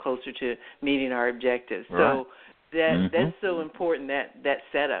get us closer to meeting our objectives? Right. So that's so important. That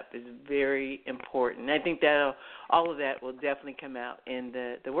setup is very important. I think that all of that will definitely come out in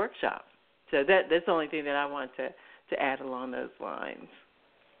the workshop. So that's the only thing that I want to add along those lines.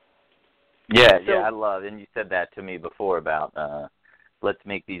 Yeah, I love, and you said that to me before about let's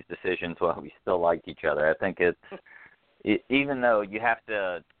make these decisions while we still like each other. I think even though you have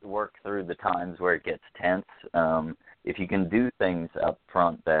to work through the times where it gets tense, if you can do things up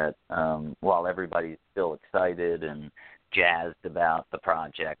front that while everybody's still excited and jazzed about the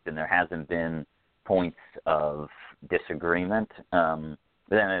project and there hasn't been points of disagreement,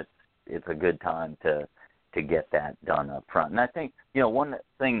 then it's a good time to get that done up front. And I think, one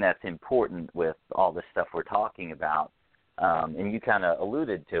thing that's important with all this stuff we're talking about, and you kind of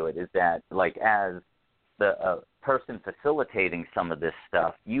alluded to it, is that, like, as the person facilitating some of this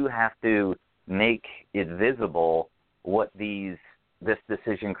stuff, you have to make it visible what this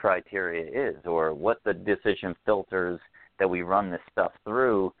decision criteria is, or what the decision filters that we run this stuff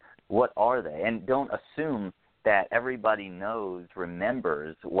through, what are they? And don't assume that everybody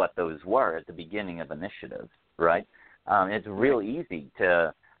remembers what those were at the beginning of initiatives, right? It's real easy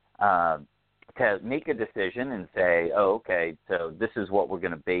to make a decision and say, oh, okay, so this is what we're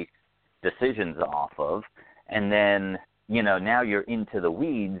going to base decisions off of. And then, now you're into the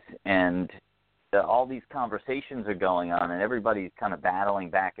weeds and all these conversations are going on and everybody's kind of battling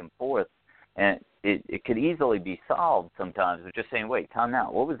back and forth. And it could easily be solved sometimes with just saying, wait, time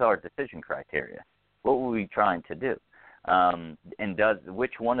out. What was our decision criteria? What were we trying to do? And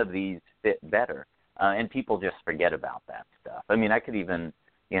which one of these fit better? And people just forget about that stuff. I mean, I could even,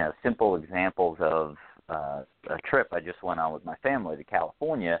 simple examples of a trip I just went on with my family to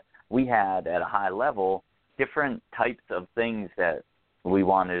California. We had, at a high level, different types of things that we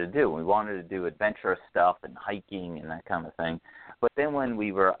wanted to do. We wanted to do adventurous stuff and hiking and that kind of thing. But then when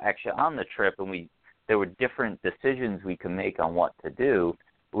we were actually on the trip and there were different decisions we could make on what to do,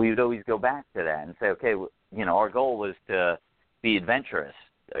 we would always go back to that and say, okay, our goal was to be adventurous.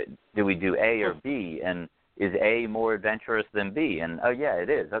 Do we do A or B? And is A more adventurous than B? And, oh, yeah, it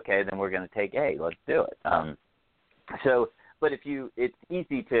is. Okay, then we're going to take A. Let's do it. But it's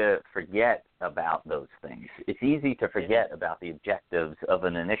easy to forget about those things. It's easy to forget about the objectives of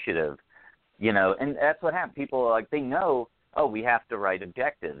an initiative, and that's what happens. People they know, oh, we have to write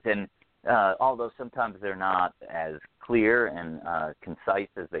objectives. And although sometimes they're not as clear and concise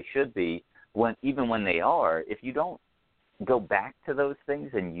as they should be, even when they are, if you don't go back to those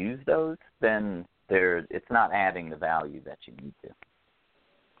things and use those, then it's not adding the value that you need to.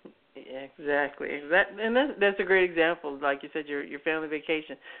 Yeah, exactly. And that's a great example. Like you said, your family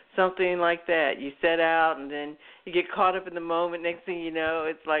vacation, something like that. You set out, and then you get caught up in the moment. Next thing you know,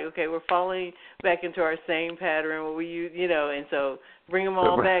 it's like, okay, we're falling back into our same pattern. What we use, and so bring them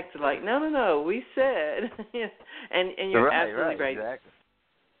all back to no, we said, and you're absolutely right. Exactly.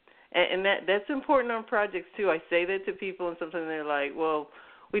 And that's important on projects too. I say that to people, and sometimes they're like, well,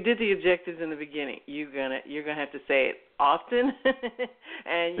 we did the objectives in the beginning. You're gonna have to say it often,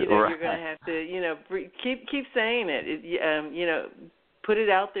 and you're gonna have to keep saying it. Put it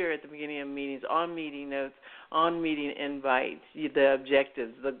out there at the beginning of meetings, on meeting notes, on meeting invites, the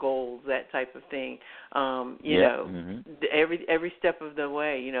objectives, the goals, that type of thing. Every step of the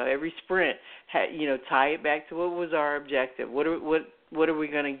way. Every sprint. Tie it back to what was our objective. What are we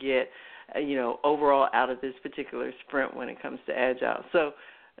gonna get? Overall out of this particular sprint when it comes to Agile. So.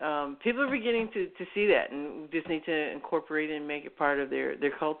 People are beginning to see that, and just need to incorporate it and make it part of their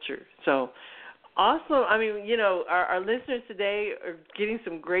culture. So, also, I mean, our listeners today are getting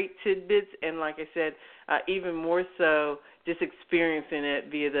some great tidbits, and like I said, even more so, just experiencing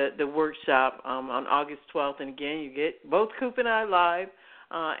it via the workshop on August 12th. And again, you get both Kupe and I live,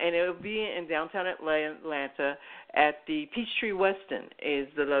 and it will be in downtown Atlanta at the Peachtree Westin is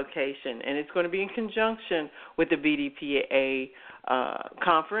the location, and it's going to be in conjunction with the BDPA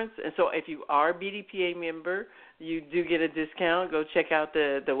conference. And so if you are a BDPA member, you do get a discount. Go check out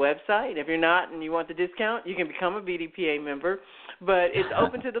the website. If you're not and you want the discount, you can become a BDPA member. But it's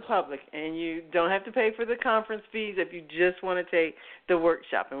open to the public, and you don't have to pay for the conference fees if you just want to take the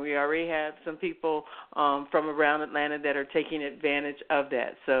workshop. And we already have some people from around Atlanta that are taking advantage of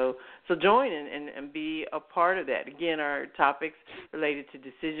that. So join and be a part of that. Again, our topics related to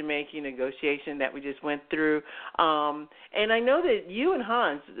decision-making, negotiation that we just went through. And I know that you and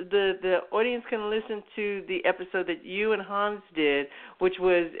Hans, the audience can listen to the episode that you and Hans did, which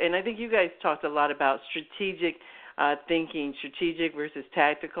was, and I think you guys talked a lot about strategic thinking, strategic versus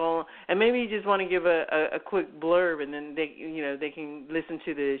tactical. And maybe you just want to give a quick blurb, and then they can listen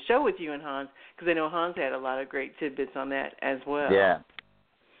to the show with you and Hans, because I know Hans had a lot of great tidbits on that as well.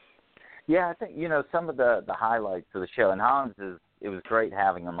 Yeah, I think, some of the highlights of the show, and Hans, it was great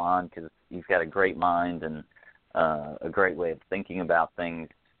having him on because he's got a great mind and a great way of thinking about things,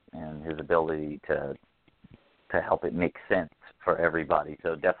 and his ability to help it make sense for everybody.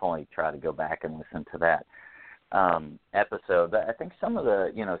 So definitely try to go back and listen to that episode. But I think some of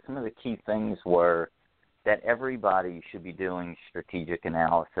the key things were that everybody should be doing strategic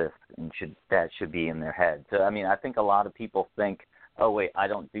analysis, and that should be in their head. So, I mean, I think a lot of people think, oh, wait, I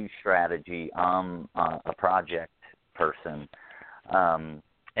don't do strategy on a project person.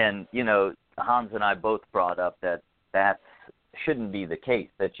 And, you know, Hans and I both brought up that shouldn't be the case,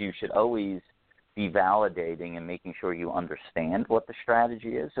 that you should always be validating and making sure you understand what the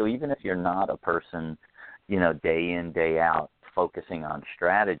strategy is. So even if you're not a person, you know, day in, day out, focusing on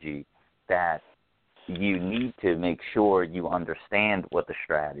strategy, that you need to make sure you understand what the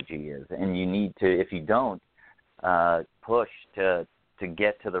strategy is. And you need to, if you don't, push to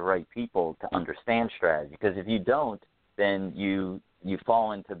get to the right people to understand strategy. Because if you don't, then you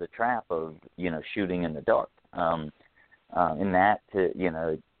fall into the trap of, you know, shooting in the dark. And that, you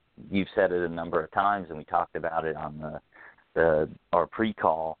know, you've said it a number of times, and we talked about it on our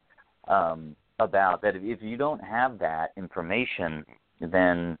pre-call, about that if you don't have that information,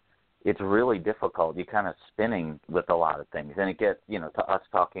 then it's really difficult. You're kind of spinning with a lot of things. And it gets, you know, to us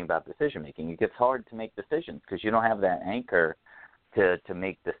talking about decision-making, it gets hard to make decisions because you don't have that anchor to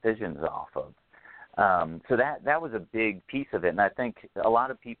make decisions off of. So that was a big piece of it. And I think a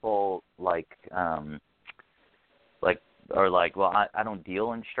lot of people are like, well, I don't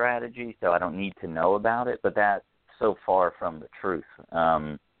deal in strategy, so I don't need to know about it. But that's so far from the truth,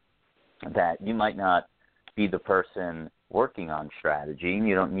 that you might not be the person working on strategy, and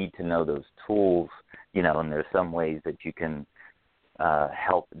you don't need to know those tools, you know, and there's some ways that you can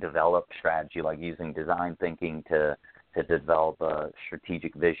help develop strategy, like using design thinking to develop a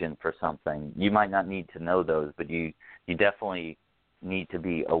strategic vision for something. You might not need to know those, but you definitely need to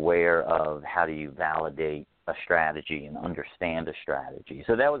be aware of how do you validate a strategy and understand a strategy.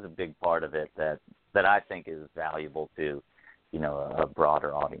 So that was a big part of it that I think is valuable to, you know, a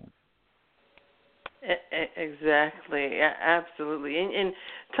broader audience. Exactly, absolutely, and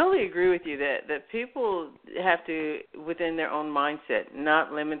totally agree with you that people have to, within their own mindset,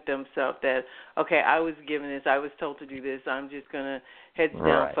 not limit themselves that, okay, I was given this, I was told to do this, I'm just going to heads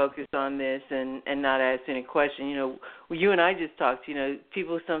down focus on this and not ask any question. You know, you and I just talked, you know,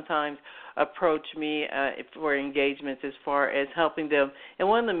 people sometimes approach me for engagements as far as helping them, and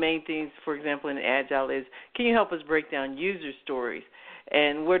one of the main things, for example, in Agile is, can you help us break down user stories?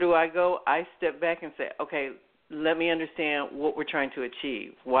 And where do I go? I step back and say, okay, let me understand what we're trying to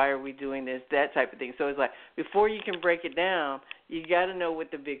achieve. Why are we doing this? That type of thing. So it's like, before you can break it down, you got to know what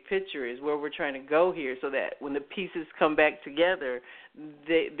the big picture is, where we're trying to go here, so that when the pieces come back together,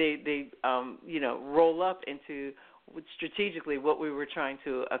 they you know, roll up into strategically what we were trying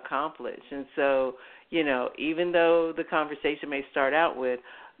to accomplish. And so, you know, even though the conversation may start out with,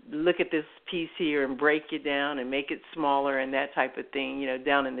 look at this piece here and break it down and make it smaller and that type of thing, you know,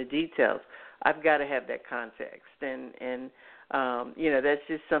 down in the details, I've got to have that context. And you know, that's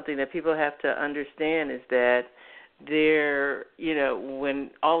just something that people have to understand, is that they're, you know,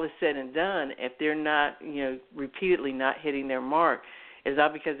 when all is said and done, if they're not, you know, repeatedly not hitting their mark, it's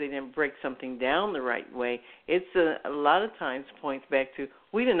not because they didn't break something down the right way. It's a lot of times points back to,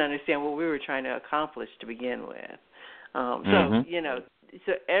 we didn't understand what we were trying to accomplish to begin with. So, you know,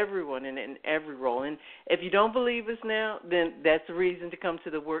 so everyone in every role. And if you don't believe us now, then that's a reason to come to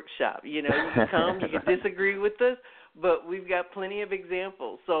the workshop. You know, you can come, you can disagree with us, but we've got plenty of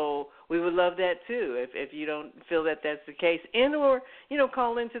examples. So we would love that too, if you don't feel that that's the case. And or, you know,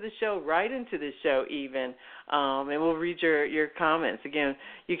 call into the show, write into the show even, and we'll read your comments. Again,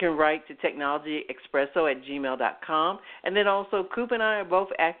 you can write to technologyexpresso@gmail.com. And then also, Kupe and I are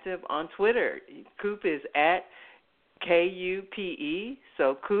both active on Twitter. Kupe is at Kupe,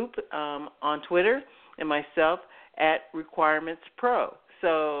 so Kupe on Twitter, and myself at Requirements Pro.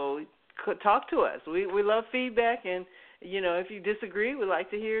 So talk to us. We love feedback, and, you know, if you disagree, we'd like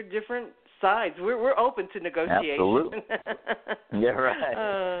to hear different sides. We're open to negotiation. Absolutely. Yeah,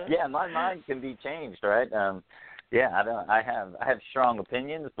 right. Yeah, my mind can be changed, right? Yeah, I have strong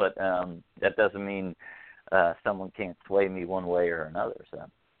opinions, but that doesn't mean someone can't sway me one way or another. So.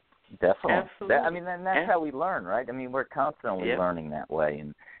 Definitely. Absolutely. I mean, and that's how we learn, right? I mean, we're constantly learning that way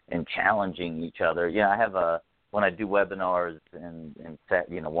and challenging each other. You know, I have when I do webinars and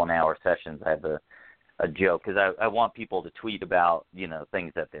you know, 1 hour sessions, I have a joke, because I want people to tweet about, you know,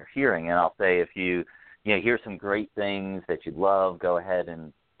 things that they're hearing, and I'll say, if you hear some great things that you love, go ahead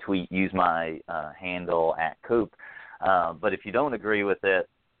and tweet, use my handle @Kupe. But if you don't agree with it,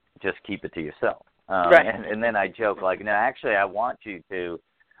 just keep it to yourself. Right. And then I joke, like, no, actually, I want you to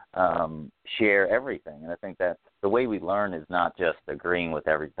share everything. And I think that the way we learn is not just agreeing with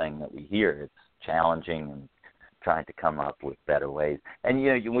everything that we hear. It's challenging and trying to come up with better ways. And,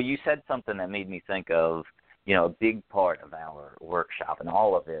 you know, when you said something that made me think of, you know, a big part of our workshop and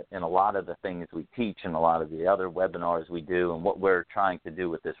all of it, and a lot of the things we teach and a lot of the other webinars we do, and what we're trying to do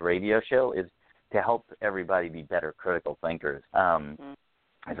with this radio show is to help everybody be better critical thinkers.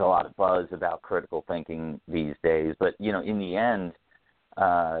 there's a lot of buzz about critical thinking these days. But, in the end,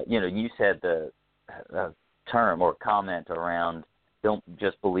 you said the term or comment around don't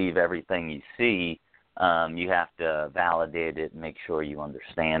just believe everything you see. You have to validate it and make sure you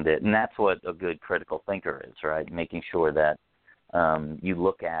understand it. And that's what a good critical thinker is, right? Making sure that you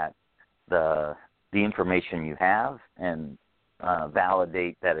look at the information you have and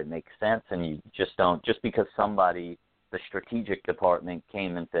validate that it makes sense, and you just don't, just because somebody, the strategic department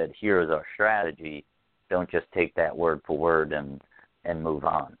came and said, here is our strategy, don't just take that word for word and move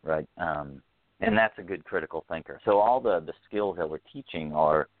on, right? And that's a good critical thinker. So all the skills that we're teaching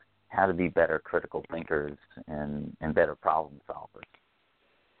are how to be better critical thinkers and better problem solvers.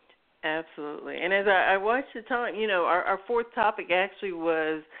 Absolutely. And as I watched the time, our fourth topic actually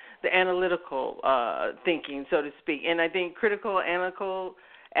was the analytical thinking, so to speak. And I think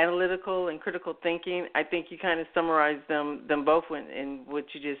analytical, and critical thinking, I think you kind of summarized them both in what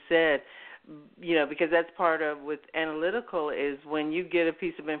you just said, because that's part of with analytical is when you get a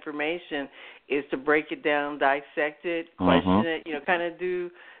piece of information is to break it down, dissect it, question it, kind of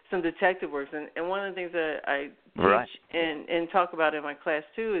do some detective work. And one of the things that I teach and talk about in my class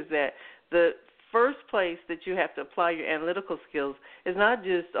too is that the first place that you have to apply your analytical skills is not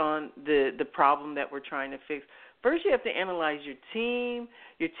just on the problem that we're trying to fix. First, you have to analyze your team,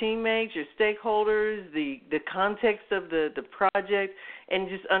 your teammates, your stakeholders, the context of the project, and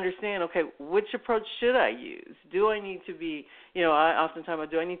just understand, okay, which approach should I use? Do I need to be, I often talk about,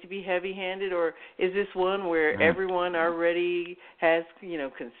 do I need to be heavy-handed, or is this one where everyone already has,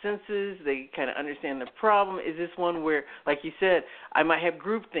 consensus, they kind of understand the problem? Is this one where, like you said, I might have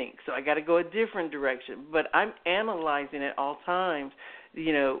groupthink, so I got to go a different direction? But I'm analyzing at all times,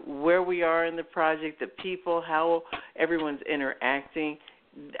 where we are in the project, the people, how everyone's interacting.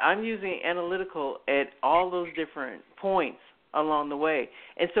 I'm using analytical at all those different points along the way.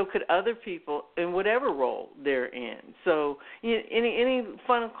 And so could other people in whatever role they're in. So any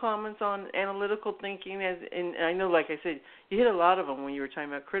final comments on analytical thinking? And I know, like I said, you hit a lot of them when you were talking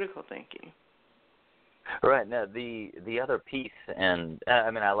about critical thinking. Right. Now, the other piece, and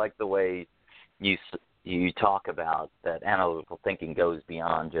I like the way you talk about that analytical thinking goes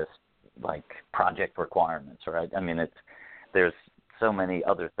beyond just like project requirements, right? There's so many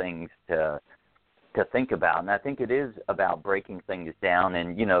other things to think about, and I think it is about breaking things down.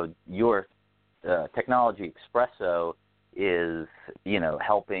 And your technology espresso is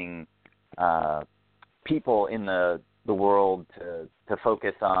helping people in the world to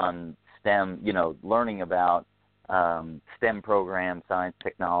focus on STEM, learning about STEM programs, science,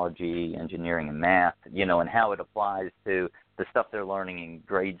 technology, engineering, and math, and how it applies to the stuff they're learning in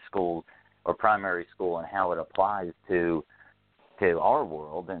grade school or primary school, and how it applies to our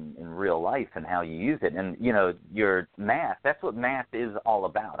world and in real life and how you use it. And, your math, that's what math is all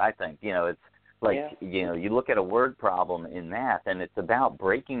about, I think. It's like, you look at a word problem in math, and it's about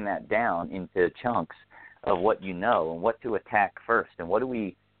breaking that down into chunks of what you know and what to attack first, and what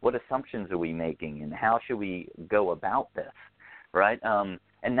assumptions are we making, and how should we go about this, right?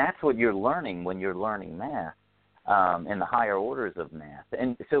 And that's what you're learning when you're learning math and the higher orders of math.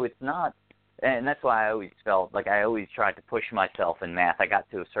 And so it's not, and that's why I always felt like I always tried to push myself in math. I got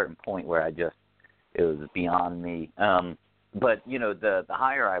to a certain point where it was beyond me. But, the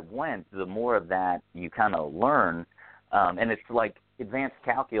higher I went, the more of that you kind of learn. And it's like advanced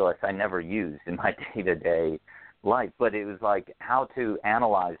calculus I never used in my day-to-day life, but it was like how to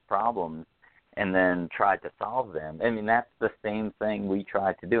analyze problems and then try to solve them. That's the same thing we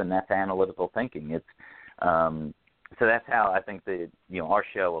try to do, and that's analytical thinking. It's so that's how I think that our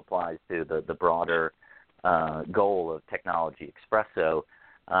show applies to the broader goal of Technology Espresso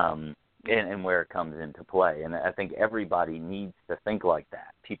and where it comes into play. And I think everybody needs to think like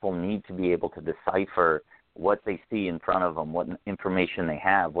that. People need to be able to decipher what they see in front of them, what information they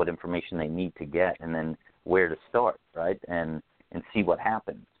have, what information they need to get, and then where to start, right, and see what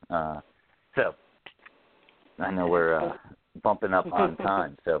happens. So I know we're bumping up on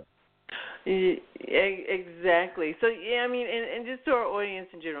time, so. Exactly. So and just to our audience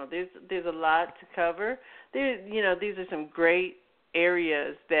in general, there's a lot to cover. These are some great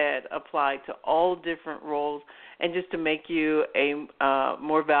areas that apply to all different roles, and just to make you a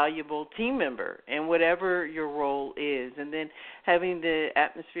more valuable team member in whatever your role is, and then having the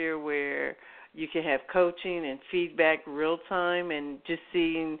atmosphere where you can have coaching and feedback real time, and just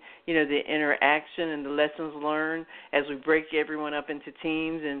seeing, the interaction and the lessons learned as we break everyone up into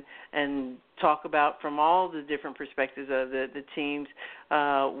teams and talk about from all the different perspectives of the teams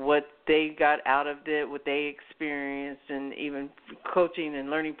what they got out of it, what they experienced, and even coaching and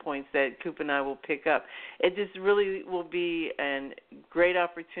learning points that Kupe and I will pick up. It just really will be a great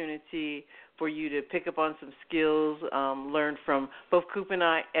opportunity for you to pick up on some skills, learn from both Kupe and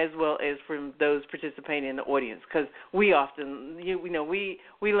I, as well as from those participating in the audience, because we often, we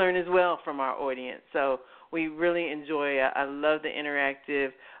learn as well from our audience. So we really enjoy it. I love the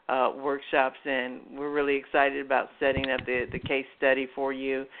interactive workshops, and we're really excited about setting up the case study for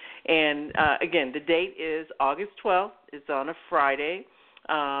you. And, again, the date is August 12th. It's on a Friday.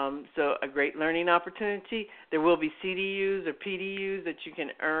 So a great learning opportunity. There will be CDUs or PDUs that you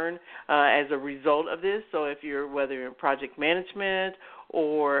can earn as a result of this. So if whether you're in project management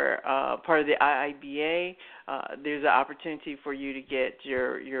or part of the IIBA, there's an opportunity for you to get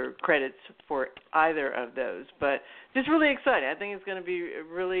your credits for either of those. But just really excited. I think it's going to be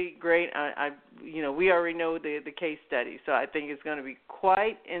really great. We already know the case study, so I think it's going to be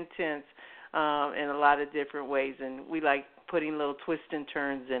quite intense in a lot of different ways, and we like putting little twists and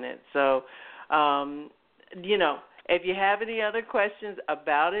turns in it. So, if you have any other questions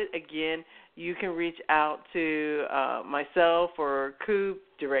about it, again, you can reach out to myself or Kupe,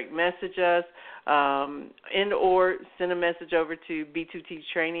 direct message us, and/or send a message over to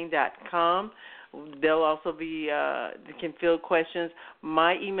b2ttraining.com. They'll also be, they can field questions.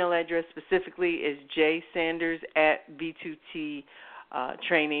 My email address specifically is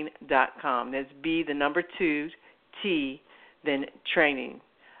jsanders@b2ttraining.com. That's B, the number 2, T, then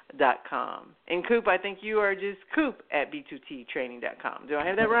training.com. And Kupe, I think you are just Kupe at b2ttraining.com. Do I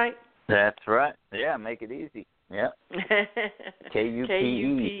have that right? That's right. Yeah, make it easy. Yeah.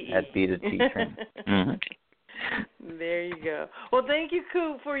 Kupe at b2ttraining. Mm-hmm. There you go. Well, thank you,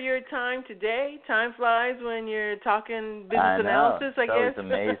 Kupe, for your time today. Time flies when you're talking business analysis, I guess. It's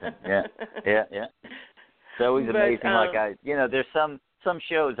always amazing. Yeah. It's always amazing. There's some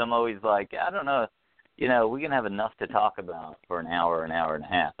shows I'm always like, I don't know, we're going to have enough to talk about for an hour and a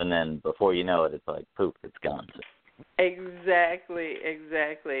half, and then before you know it, it's like, poof, it's gone. So. Exactly.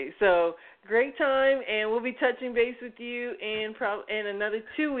 So great time, and we'll be touching base with you in another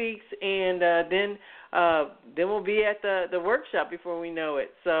 2 weeks, and then we'll be at the workshop before we know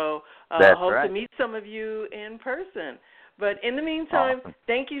it. So hope to meet some of you in person. But in the meantime,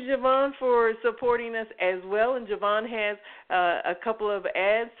 Thank you, Javon, for supporting us as well. And Javon has a couple of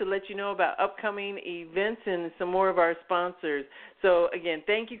ads to let you know about upcoming events and some more of our sponsors. So, again,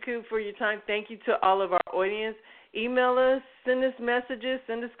 thank you, Kupe, for your time. Thank you to all of our audience. Email us, send us messages,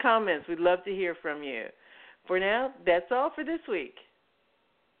 send us comments. We'd love to hear from you. For now, that's all for this week.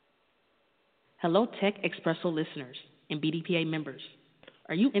 Hello, Tech Expresso listeners and BDPA members.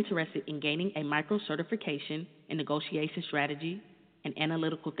 Are you interested in gaining a micro-certification in negotiation strategy and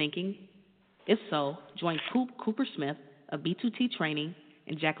analytical thinking? If so, join Kupe Cooper-Smith of B2T Training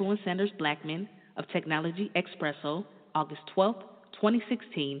and Jacqueline Sanders-Blackman of Technology Expresso, August 12,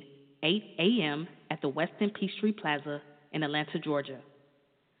 2016, 8 a.m. at the Westin Peachtree Plaza in Atlanta, Georgia.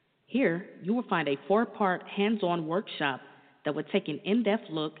 Here, you will find a 4-part hands-on workshop that will take an in-depth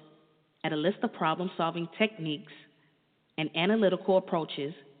look at a list of problem-solving techniques and analytical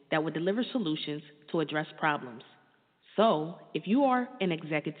approaches that will deliver solutions to address problems. So, if you are an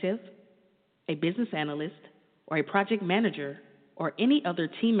executive, a business analyst, or a project manager, or any other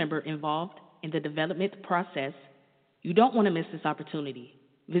team member involved in the development process, you don't want to miss this opportunity.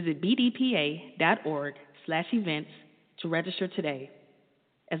 Visit bdpa.org/events to register today.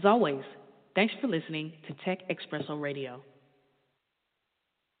 As always, thanks for listening to Tech Expresso Radio.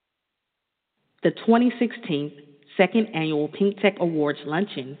 The 2016 Second Annual Pink Tech Awards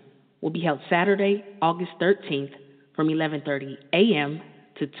Luncheon will be held Saturday, August 13th from 11:30 a.m.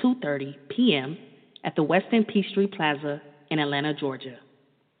 to 2:30 p.m. at the Westin Peachtree Plaza in Atlanta, Georgia.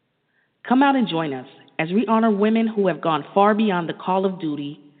 Come out and join us as we honor women who have gone far beyond the call of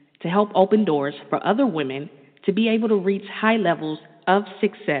duty to help open doors for other women to be able to reach high levels of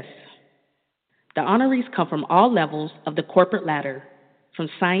success. The honorees come from all levels of the corporate ladder, from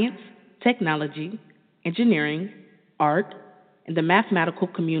science, technology, engineering, art, and the mathematical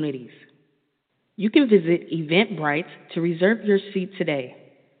communities. You can visit Eventbrite to reserve your seat today.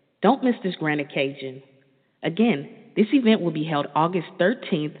 Don't miss this grand occasion. Again, this event will be held August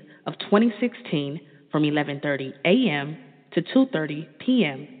 13th of 2016 from 11:30 a.m. to 2:30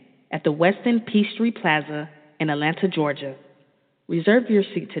 p.m. at the Westin Peachtree Plaza in Atlanta, Georgia. Reserve your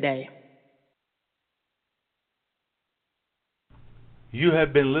seat today. You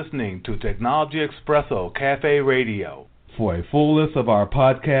have been listening to Technology Expresso Cafe Radio. For a full list of our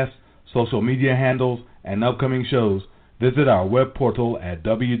podcasts, social media handles, and upcoming shows, visit our web portal at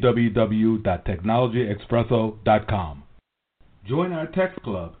www.technologyexpresso.com. Join our text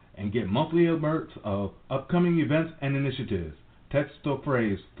club and get monthly alerts of upcoming events and initiatives. Text the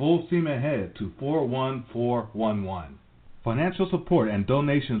phrase Full Steam Ahead to 41411. Financial support and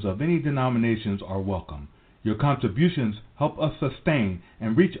donations of any denominations are welcome. Your contributions help us sustain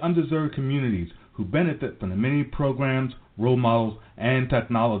and reach undeserved communities who benefit from the many programs, role models, and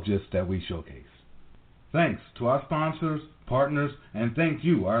technologists that we showcase. Thanks to our sponsors, partners, and thank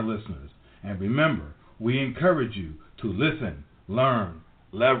you, our listeners. And remember, we encourage you to listen, learn,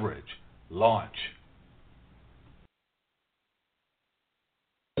 leverage, launch.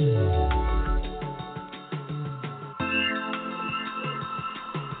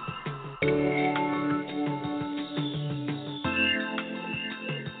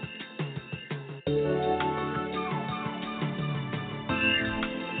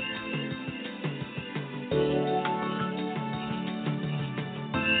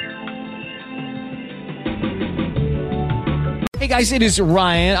 Hey guys, it is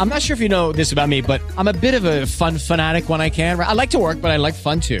Ryan. I'm not sure if you know this about me, but I'm a bit of a fun fanatic when I can. I like to work, but I like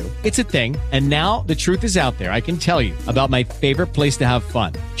fun too. It's a thing. And now the truth is out there. I can tell you about my favorite place to have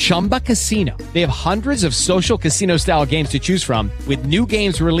fun. Chumba Casino. They have hundreds of social casino style games to choose from with new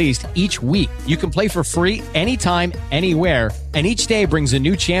games released each week. You can play for free anytime, anywhere. And each day brings a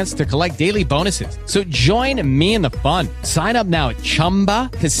new chance to collect daily bonuses. So join me in the fun. Sign up now at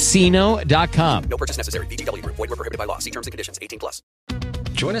ChumbaCasino.com. No purchase necessary. VGW Group. Void where prohibited by law. See terms and conditions. 18+.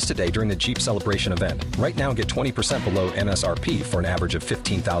 Join us today during the Jeep Celebration event. Right now, get 20% below MSRP for an average of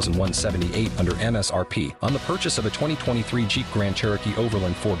 $15,178 under MSRP on the purchase of a 2023 Jeep Grand Cherokee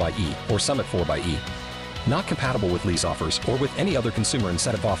Overland 4xE or Summit 4xE. Not compatible with lease offers or with any other consumer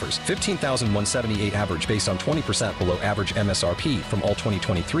incentive offers. $15,178 average based on 20% below average MSRP from all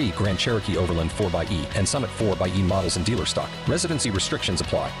 2023 Grand Cherokee Overland 4xE and Summit 4xE models in dealer stock. Residency restrictions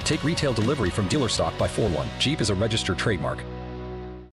apply. Take retail delivery from dealer stock by 4/1. Jeep is a registered trademark.